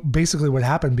sense. But basically what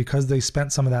happened, because they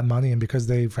spent some of that money and because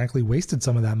they frankly wasted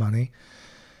some of that money,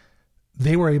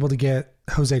 they were able to get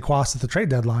Jose Cuas at the trade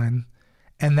deadline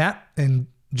and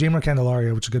Jeimer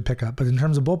Candelario, which is a good pickup. But in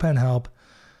terms of bullpen help,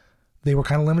 they were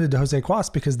kind of limited to Jose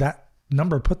Cuas because that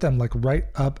number put them like right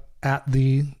up at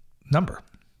the number.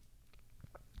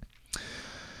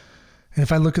 And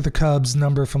if I look at the Cubs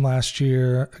number from last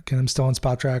year, again, I'm still on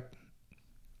Spot Track.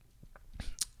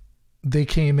 They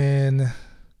came in,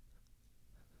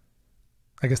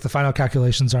 I guess the final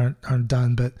calculations aren't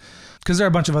done, but because there are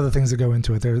a bunch of other things that go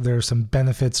into it. There are some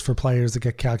benefits for players that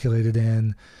get calculated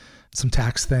in, some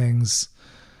tax things,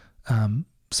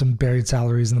 some buried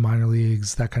salaries in the minor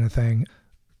leagues, that kind of thing.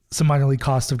 Some minor league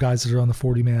cost of guys that are on the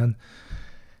 40-man.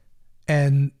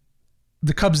 And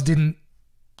the Cubs didn't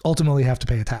ultimately have to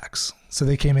pay a tax. So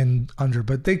they came in under,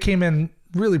 but they came in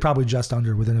really probably just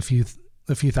under, within a few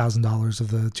 $1,000s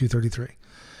of the 233.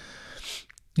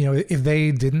 If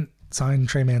they didn't sign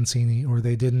Trey Mancini, or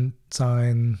they didn't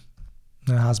sign,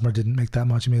 Hosmer didn't make that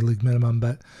much, he made league minimum,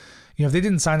 but if they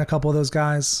didn't sign a couple of those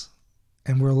guys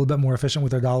and were a little bit more efficient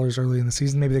with their dollars early in the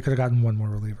season, maybe they could have gotten one more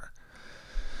reliever.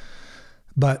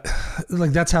 But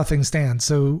like, that's how things stand.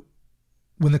 So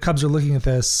when the Cubs are looking at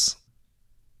this,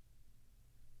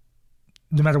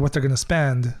 no matter what they're going to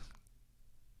spend,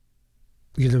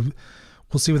 we'll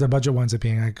see what their budget winds up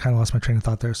being. I kind of lost my train of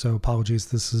thought there, so apologies.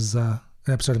 This is an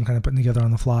episode I'm kind of putting together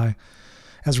on the fly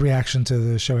as a reaction to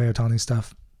the Shohei Ohtani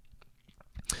stuff.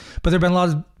 But there have been a lot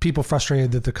of people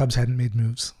frustrated that the Cubs hadn't made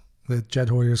moves, that Jed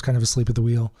Hoyer's kind of asleep at the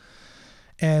wheel.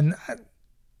 And I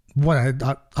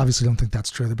obviously don't think that's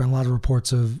true. There have been a lot of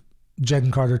reports of Jed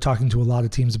and Carter talking to a lot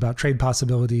of teams about trade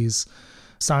possibilities,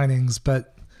 signings,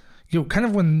 but kind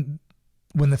of when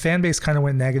the fan base kind of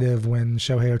went negative when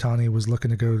Shohei Ohtani was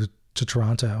looking to go to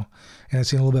Toronto, and I've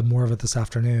seen a little bit more of it this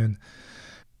afternoon,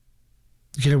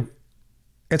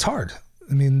 it's hard.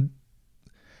 I mean,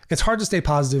 it's hard to stay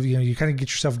positive. You kind of get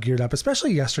yourself geared up,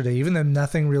 especially yesterday, even though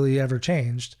nothing really ever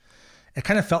changed. It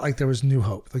kind of felt like there was new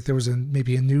hope, like there was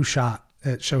maybe a new shot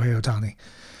at Shohei Ohtani.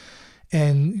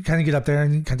 And you kind of get up there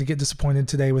and you kind of get disappointed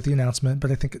today with the announcement,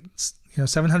 but I think it's,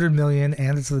 $700 million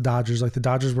and it's the Dodgers. Like the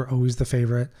Dodgers were always the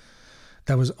favorite.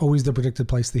 That was always the predicted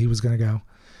place that he was going to go.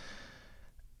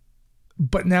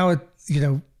 But now,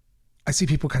 I see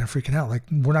people kind of freaking out, like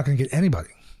we're not going to get anybody.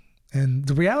 And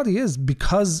the reality is,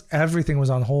 because everything was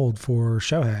on hold for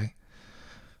Shohei,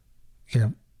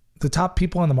 the top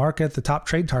people on the market, the top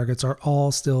trade targets are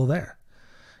all still there.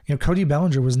 Cody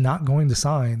Bellinger was not going to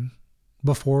sign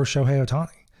before Shohei Ohtani,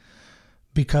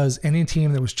 because any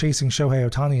team that was chasing Shohei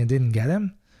Ohtani and didn't get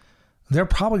him, they're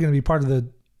probably going to be part of the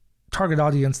target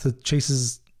audience that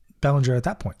chases Bellinger at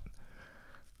that point.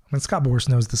 I mean, Scott Boras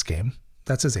knows this game.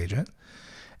 That's his agent.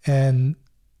 And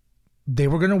they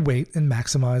were going to wait and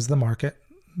maximize the market,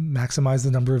 maximize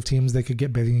the number of teams they could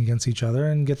get bidding against each other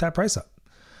and get that price up.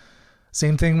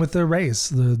 Same thing with the Rays.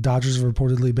 The Dodgers have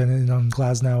reportedly been in on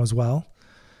Glasnow as well.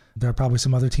 There are probably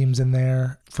some other teams in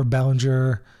there for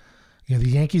Bellinger. The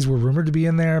Yankees were rumored to be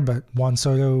in there, but Juan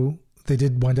Soto, they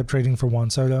did wind up trading for Juan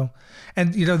Soto.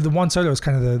 And, the Juan Soto is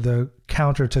kind of the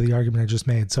counter to the argument I just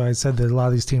made. So I said that a lot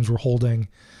of these teams were holding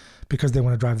because they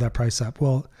want to drive that price up.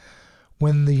 Well,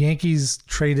 when the Yankees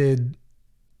traded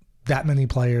that many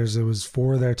players, it was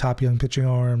for their top young pitching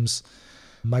arms.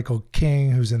 Michael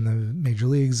King, who's in the major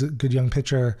leagues, a good young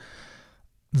pitcher.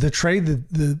 The trade,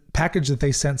 the package that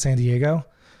they sent San Diego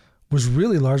was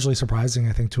really largely surprising,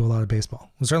 I think, to a lot of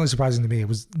baseball. It was certainly surprising to me.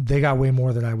 They got way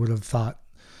more than I would have thought.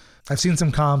 I've seen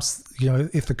some comps,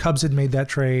 if the Cubs had made that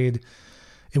trade,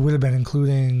 it would have been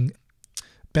including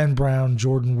Ben Brown,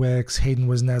 Jordan Wicks, Hayden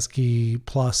Wesneski,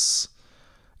 plus,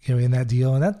 in that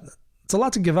deal. And it's a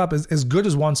lot to give up. As good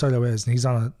as Juan Soto is, and he's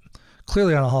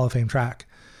clearly on a Hall of Fame track,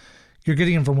 you're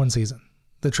getting him for one season.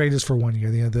 The trade is for 1 year.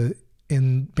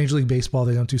 In Major League Baseball,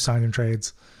 they don't do sign and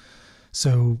trades.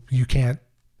 So you can't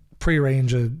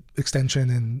prearrange an extension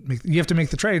and you have to make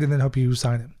the trade and then hope you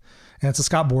sign him. And it's a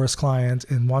Scott Boras client,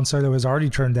 and Juan Soto has already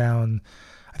turned down,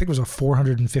 I think it was a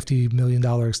 $450 million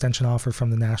extension offer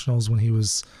from the Nationals when he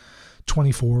was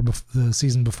 24, the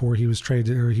season before he was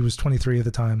traded, or he was 23 at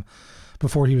the time,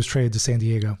 before he was traded to San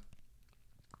Diego.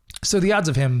 So the odds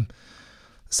of him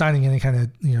signing any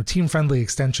kind of team-friendly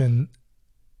extension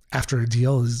after a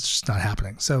deal is just not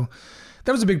happening. So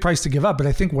that was a big price to give up. But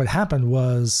I think what happened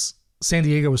was San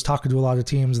Diego was talking to a lot of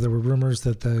teams. There were rumors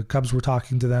that the Cubs were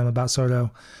talking to them about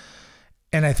Soto.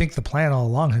 And I think the plan all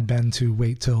along had been to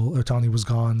wait till Ohtani was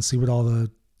gone, see what all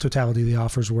the totality of the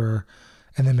offers were,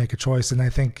 and then make a choice. And I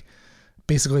think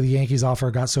basically the Yankees offer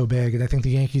got so big, and I think the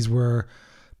Yankees were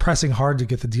pressing hard to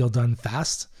get the deal done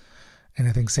fast. And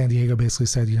I think San Diego basically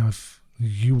said, if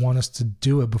you want us to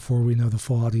do it before we know the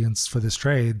full audience for this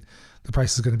trade, the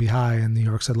price is going to be high. And New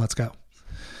York said, let's go.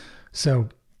 So,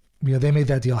 they made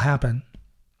that deal happen.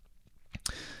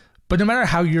 But no matter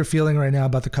how you're feeling right now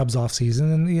about the Cubs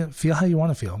offseason, and feel how you want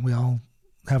to feel, we all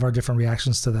have our different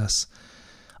reactions to this.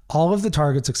 All of the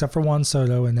targets, except for Juan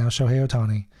Soto and now Shohei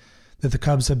Ohtani, that the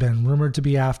Cubs have been rumored to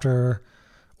be after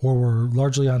or were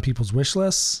largely on people's wish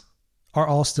lists, are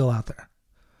all still out there.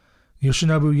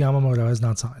 Yoshinobu Yamamoto has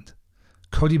not signed.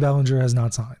 Cody Bellinger has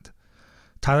not signed.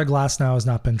 Tyler Glasnow has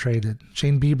not been traded.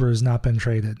 Shane Bieber has not been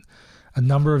traded. A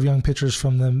number of young pitchers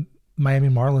from the Miami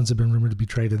Marlins have been rumored to be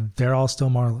traded. They're all still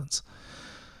Marlins.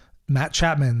 Matt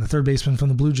Chapman, the third baseman from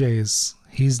the Blue Jays,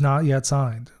 he's not yet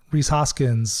signed. Rhys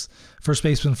Hoskins, first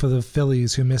baseman for the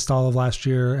Phillies, who missed all of last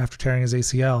year after tearing his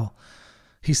ACL,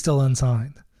 he's still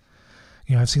unsigned.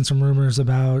 I've seen some rumors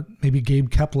about maybe Gabe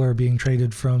Kepler being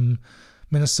traded from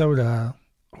Minnesota,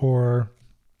 or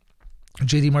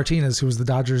JD Martinez, who was the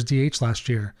Dodgers DH last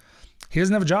year. He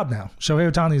doesn't have a job now. Shohei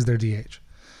Ohtani is their DH.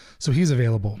 So he's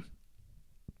available.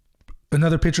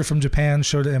 Another pitcher from Japan,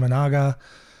 Shota Imanaga,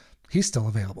 he's still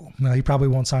available. Now, he probably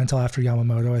won't sign until after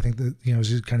Yamamoto. I think that, as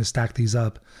you kind of stack these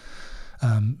up,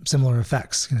 similar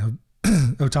effects.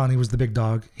 Ohtani was the big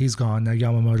dog. He's gone. Now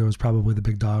Yamamoto is probably the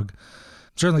big dog.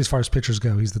 Certainly as far as pitchers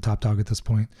go, he's the top dog at this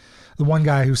point. The one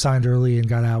guy who signed early and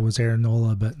got out was Aaron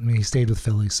Nola, but he stayed with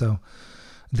Philly, so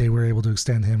they were able to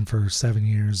extend him for 7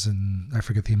 years, and I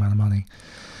forget the amount of money.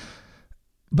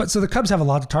 But so the Cubs have a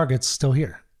lot of targets still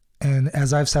here. And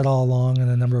as I've said all along, and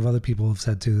a number of other people have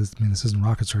said too, this isn't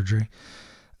rocket surgery,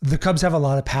 the Cubs have a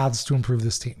lot of paths to improve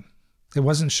this team. It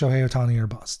wasn't Shohei Ohtani or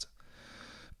bust.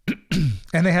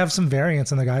 And they have some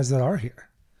variance in the guys that are here.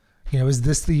 Is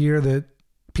this the year that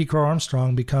Pete Crow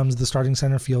Armstrong becomes the starting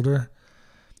center fielder?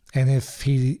 And if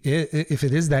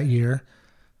it is that year,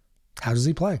 how does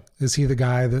he play? Is he the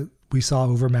guy that we saw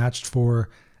overmatched for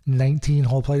 19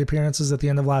 whole plate appearances at the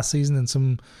end of last season and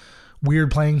some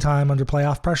weird playing time under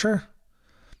playoff pressure?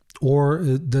 Or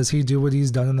does he do what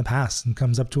he's done in the past and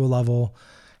comes up to a level,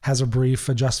 has a brief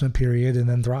adjustment period, and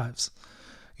then thrives?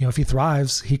 If he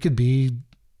thrives, he could be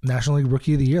National League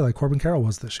Rookie of the Year like Corbin Carroll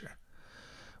was this year.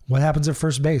 What happens at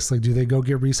first base? Like, do they go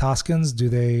get Rhys Hoskins? Do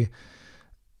they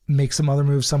make some other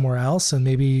moves somewhere else and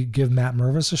maybe give Matt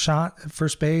Mervis a shot at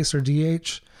first base or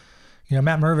DH?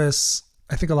 Matt Mervis,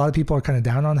 I think a lot of people are kind of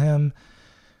down on him,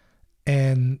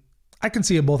 and I can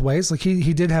see it both ways. Like,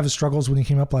 he did have his struggles when he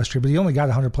came up last year, but he only got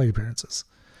 100 plate appearances.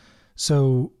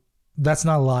 So that's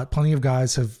not a lot. Plenty of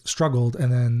guys have struggled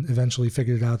and then eventually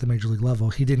figured it out at the major league level.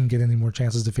 He didn't get any more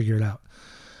chances to figure it out.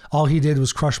 All he did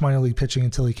was crush minor league pitching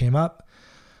until he came up.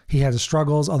 He had his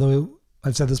struggles, although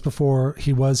I've said this before,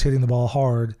 he was hitting the ball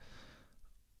hard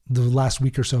the last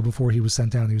week or so before he was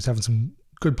sent down. He was having some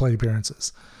good plate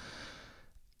appearances.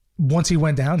 Once he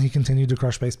went down, he continued to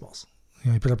crush baseballs.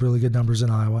 He put up really good numbers in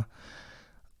Iowa.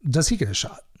 Does he get a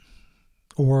shot?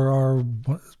 Or are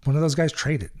one of those guys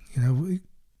traded?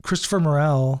 Christopher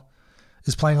Morel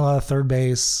is playing a lot of third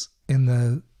base in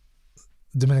the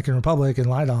Dominican Republic in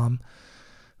Lidom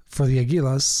for the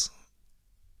Aguilas.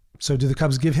 So do the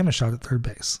Cubs give him a shot at third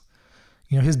base?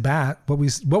 His bat, what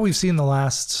we've seen the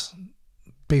last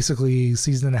basically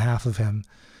season and a half of him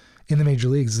in the major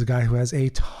leagues is a guy who has a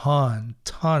ton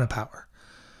of power.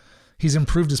 He's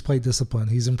improved his plate discipline.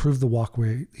 He's improved the walk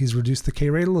rate. He's reduced the K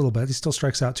rate a little bit. He still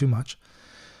strikes out too much.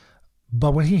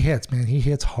 But when he hits, man, he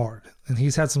hits hard. And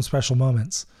he's had some special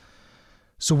moments.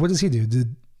 So what does he do?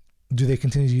 Do they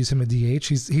continue to use him at DH?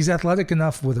 He's athletic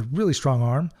enough with a really strong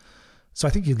arm. So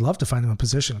I think you'd love to find him a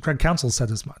position. Craig Counsell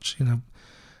said as much,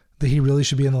 that he really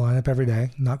should be in the lineup every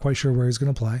day. Not quite sure where he's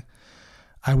going to play.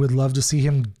 I would love to see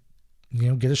him,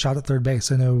 get a shot at third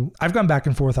base. I know I've gone back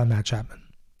and forth on Matt Chapman.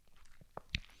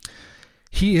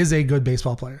 He is a good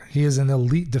baseball player. He is an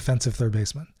elite defensive third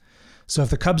baseman. So if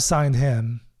the Cubs signed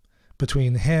him,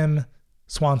 between him,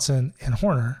 Swanson, and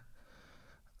Horner,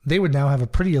 they would now have a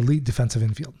pretty elite defensive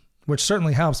infield, which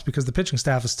certainly helps because the pitching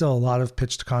staff is still a lot of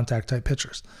pitch to contact type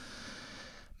pitchers.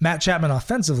 Matt Chapman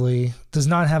offensively does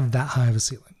not have that high of a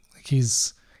ceiling.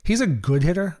 He's a good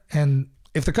hitter, and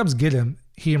if the Cubs get him,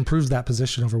 he improves that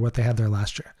position over what they had there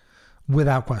last year,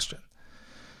 without question.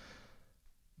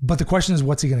 But the question is,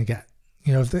 what's he going to get?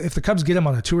 If the Cubs get him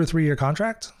on a 2 or 3 year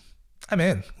contract, I'm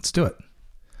in. Let's do it.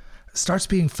 It starts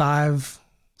being 5,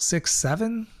 6,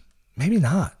 7, maybe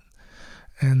not.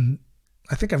 And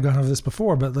I think I've gone over this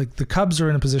before, but like the Cubs are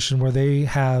in a position where they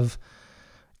have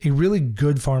a really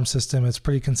good farm system. It's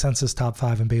pretty consensus top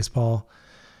 5 in baseball.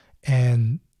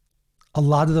 And a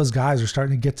lot of those guys are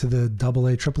starting to get to the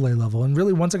AA, AAA level. And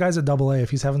really, once a guy's at AA, if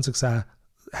he's having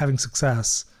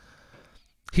success,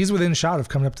 he's within shot of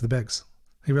coming up to the bigs.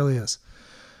 He really is.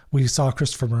 We saw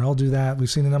Christopher Morel do that. We've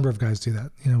seen a number of guys do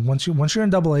that. Once you're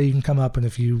in AA, you can come up, and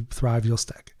if you thrive, you'll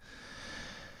stick.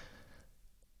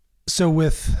 So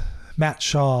with Matt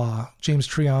Shaw, James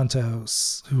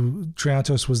Triantos,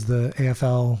 Triantos was the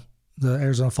AFL, the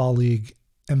Arizona Fall League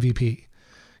MVP.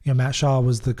 Matt Shaw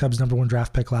was the Cubs' #1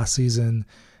 draft pick last season,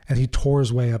 and he tore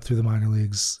his way up through the minor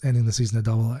leagues, ending the season at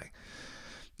AA.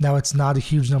 Now, it's not a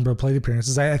huge number of plate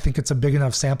appearances. I think it's a big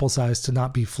enough sample size to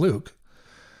not be fluke.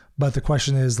 But the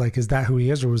question is, is that who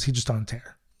he is, or was he just on a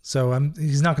tear? So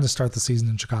he's not going to start the season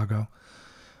in Chicago.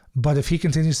 But if he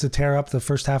continues to tear up the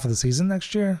first half of the season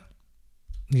next year,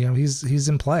 he's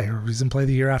in play, or he's in play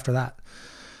the year after that.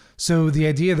 So the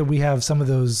idea that we have some of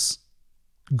those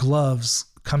gloves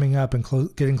coming up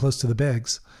and getting close to the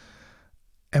bigs,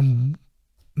 and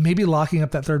maybe locking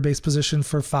up that third base position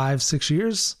for 5-6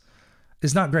 years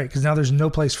is not great, because now there's no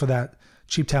place for that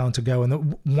cheap talent to go.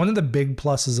 And one of the big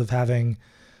pluses of having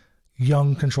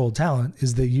young controlled talent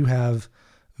is that you have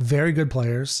very good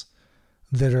players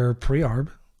that are pre-arb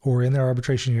or in their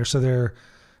arbitration year. So they're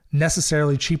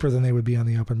necessarily cheaper than they would be on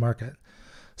the open market.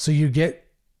 So you get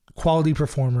quality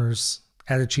performers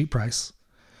at a cheap price,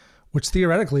 which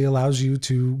theoretically allows you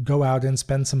to go out and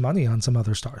spend some money on some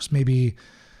other stars. Maybe,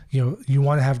 you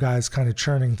want to have guys kind of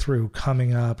churning through,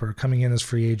 coming up or coming in as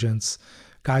free agents,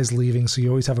 guys leaving. So you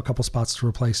always have a couple spots to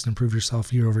replace and improve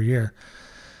yourself year over year.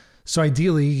 So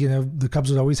ideally, the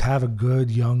Cubs would always have a good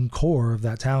young core of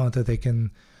that talent that they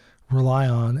can rely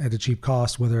on at a cheap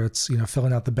cost, whether it's,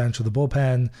 filling out the bench or the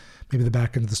bullpen, maybe the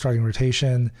back end of the starting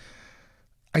rotation.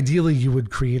 Ideally, you would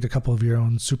create a couple of your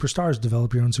own superstars,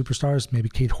 develop your own superstars. Maybe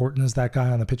Cade Horton is that guy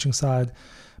on the pitching side.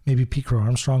 Maybe Pete Crow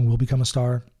Armstrong will become a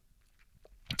star.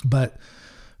 But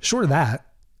short of that,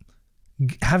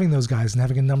 having those guys and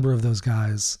having a number of those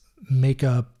guys make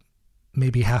up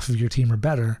maybe half of your team or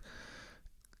better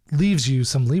leaves you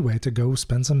some leeway to go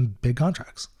spend some big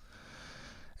contracts.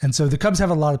 And so the Cubs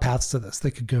have a lot of paths to this.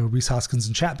 They could go Rhys Hoskins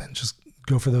and Chapman, just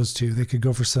go for those two. They could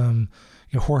go for some,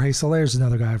 Jorge Soler is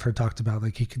another guy I've heard talked about.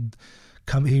 Like he could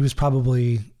come, he was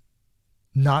probably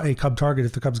not a Cub target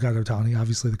if the Cubs got Ohtani.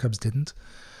 Obviously the Cubs didn't.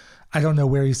 I don't know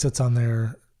where he sits on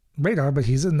their radar, but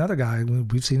he's another guy.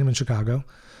 We've seen him in Chicago.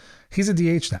 He's a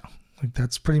DH now. Like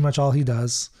that's pretty much all he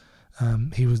does.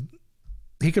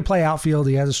 He could play outfield.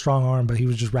 He has a strong arm, but he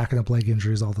was just racking up leg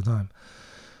injuries all the time.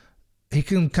 He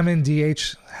can come in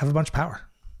DH, have a bunch of power.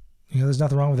 There's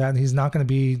nothing wrong with that. And he's not going to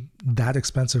be that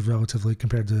expensive relatively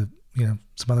compared to,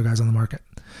 some other guys on the market.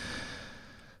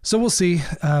 So we'll see.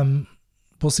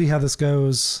 We'll see how this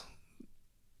goes.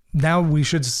 Now we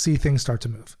should see things start to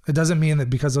move. It doesn't mean that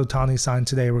because Ohtani signed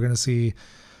today, we're going to see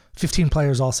 15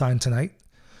 players all signed tonight.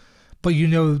 But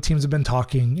teams have been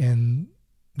talking and,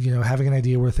 having an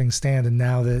idea where things stand. And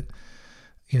now that,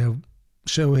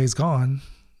 Shohei's gone,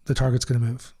 the target's going to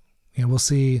move. We'll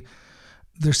see.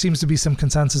 There seems to be some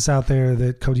consensus out there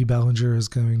that Cody Bellinger is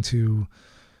going to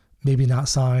maybe not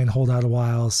sign, hold out a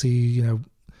while, see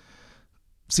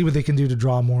what they can do to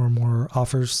draw more and more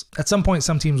offers. At some point,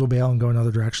 some teams will bail and go in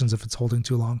other directions if it's holding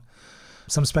too long.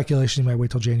 Some speculation, you might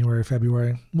wait till January,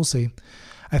 February. We'll see.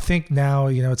 I think now,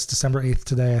 it's December 8th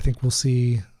today. I think we'll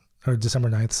see, or December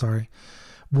 9th, sorry.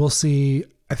 We'll see,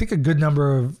 I think a good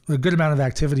amount of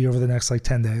activity over the next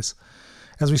 10 days.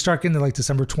 As we start getting to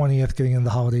December 20th, getting into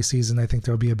the holiday season, I think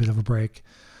there'll be a bit of a break.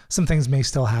 Some things may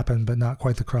still happen, but not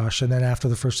quite the crush. And then after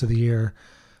the first of the year,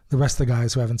 the rest of the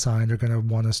guys who haven't signed are going to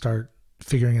want to start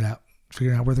figuring out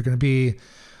where they're going to be,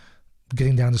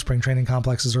 getting down to spring training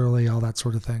complexes early, all that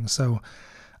sort of thing. So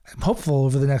I'm hopeful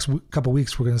over the next couple of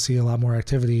weeks, we're going to see a lot more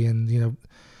activity and,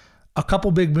 a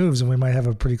couple big moves, and we might have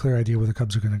a pretty clear idea where the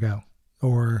Cubs are going to go.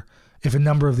 Or if a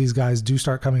number of these guys do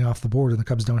start coming off the board and the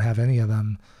Cubs don't have any of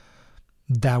them,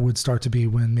 that would start to be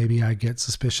when maybe I get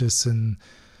suspicious or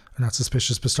not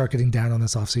suspicious, but start getting down on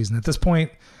this offseason. At this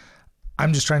point,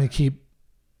 I'm just trying to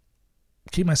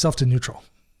keep myself to neutral,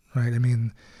 right? I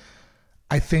mean,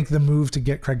 I think the move to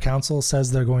get Craig Counsell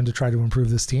says they're going to try to improve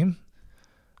this team,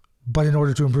 but in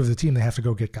order to improve the team, they have to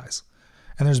go get guys.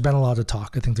 And there's been a lot of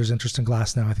talk. I think there's interest in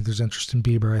Glasnow. I think there's interest in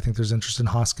Bieber. I think there's interest in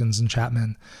Hoskins and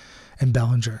Chapman and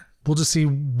Bellinger. We'll just see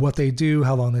what they do,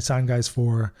 how long they sign guys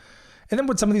for, and then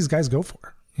what some of these guys go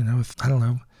for.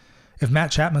 If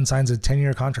Matt Chapman signs a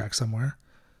 10-year contract somewhere,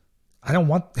 I don't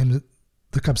want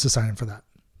the Cubs to sign him for that.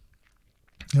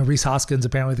 Rhys Hoskins,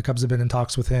 apparently the Cubs have been in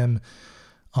talks with him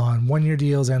on 1-year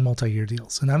deals and multi-year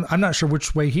deals. And I'm not sure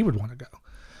which way he would want to go.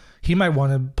 He might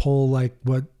want to pull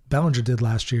what Bellinger did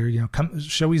last year,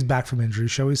 show he's back from injury,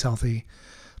 show he's healthy,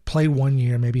 play 1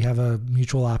 year, maybe have a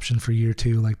mutual option for year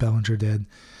 2 like Bellinger did.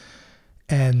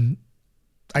 And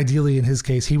ideally, in his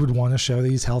case, he would want to show that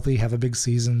he's healthy, have a big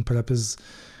season, put up his,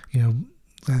 I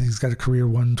think he's got a career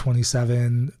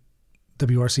 127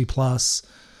 WRC plus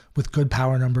with good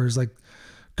power numbers.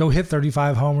 Go hit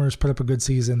 35 homers, put up a good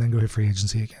season, then go hit free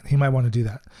agency again. He might want to do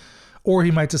that. Or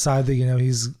he might decide that,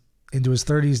 he's into his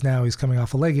 30s now, he's coming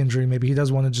off a leg injury. Maybe he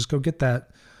does want to just go get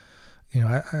that.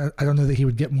 I don't know that he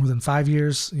would get more than 5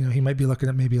 years. He might be looking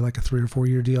at maybe a 3 or 4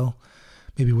 year deal,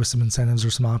 maybe with some incentives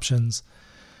or some options.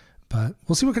 But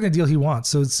we'll see what kind of deal he wants.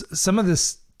 So it's some of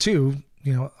this too,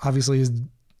 obviously is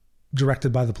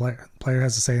directed by the player. The player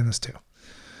has a say in this too.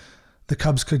 The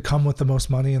Cubs could come with the most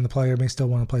money and the player may still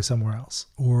want to play somewhere else.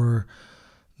 Or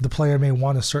the player may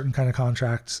want a certain kind of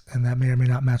contract and that may or may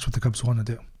not match what the Cubs want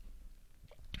to do.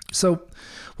 So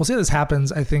we'll see how this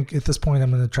happens. I think at this point, I'm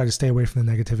going to try to stay away from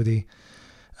the negativity.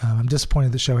 I'm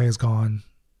disappointed that Shohei is gone.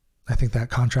 I think that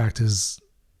contract is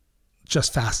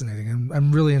just fascinating. And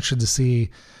I'm really interested to see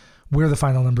where the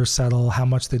final numbers settle, how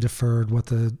much they deferred, what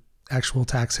the actual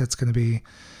tax hit's going to be.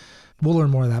 We'll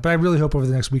learn more of that. But I really hope over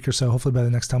the next week or so, hopefully by the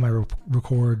next time I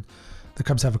record, the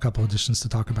Cubs have a couple additions to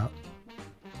talk about.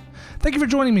 Thank you for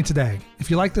joining me today. If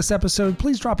you like this episode,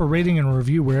 please drop a rating and a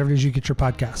review wherever it is you get your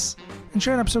podcasts, and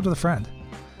share an episode with a friend.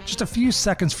 Just a few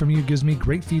seconds from you gives me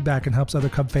great feedback and helps other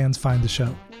Cub fans find the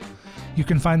show. You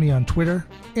can find me on Twitter,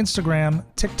 Instagram,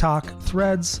 TikTok,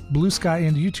 Threads, Blue Sky,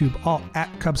 and YouTube, all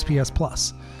at CubsPS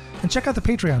Plus. And check out the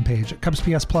Patreon page at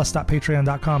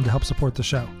CubsPSPlus.patreon.com to help support the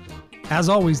show. As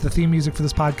always, the theme music for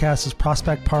this podcast is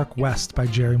Prospect Park West by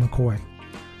Jerry McCoy.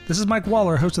 This is Mike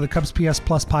Waller, host of the CubsPS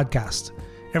Plus podcast.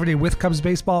 Every day with Cubs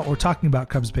baseball or talking about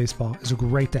Cubs baseball is a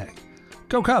great day.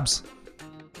 Go Cubs!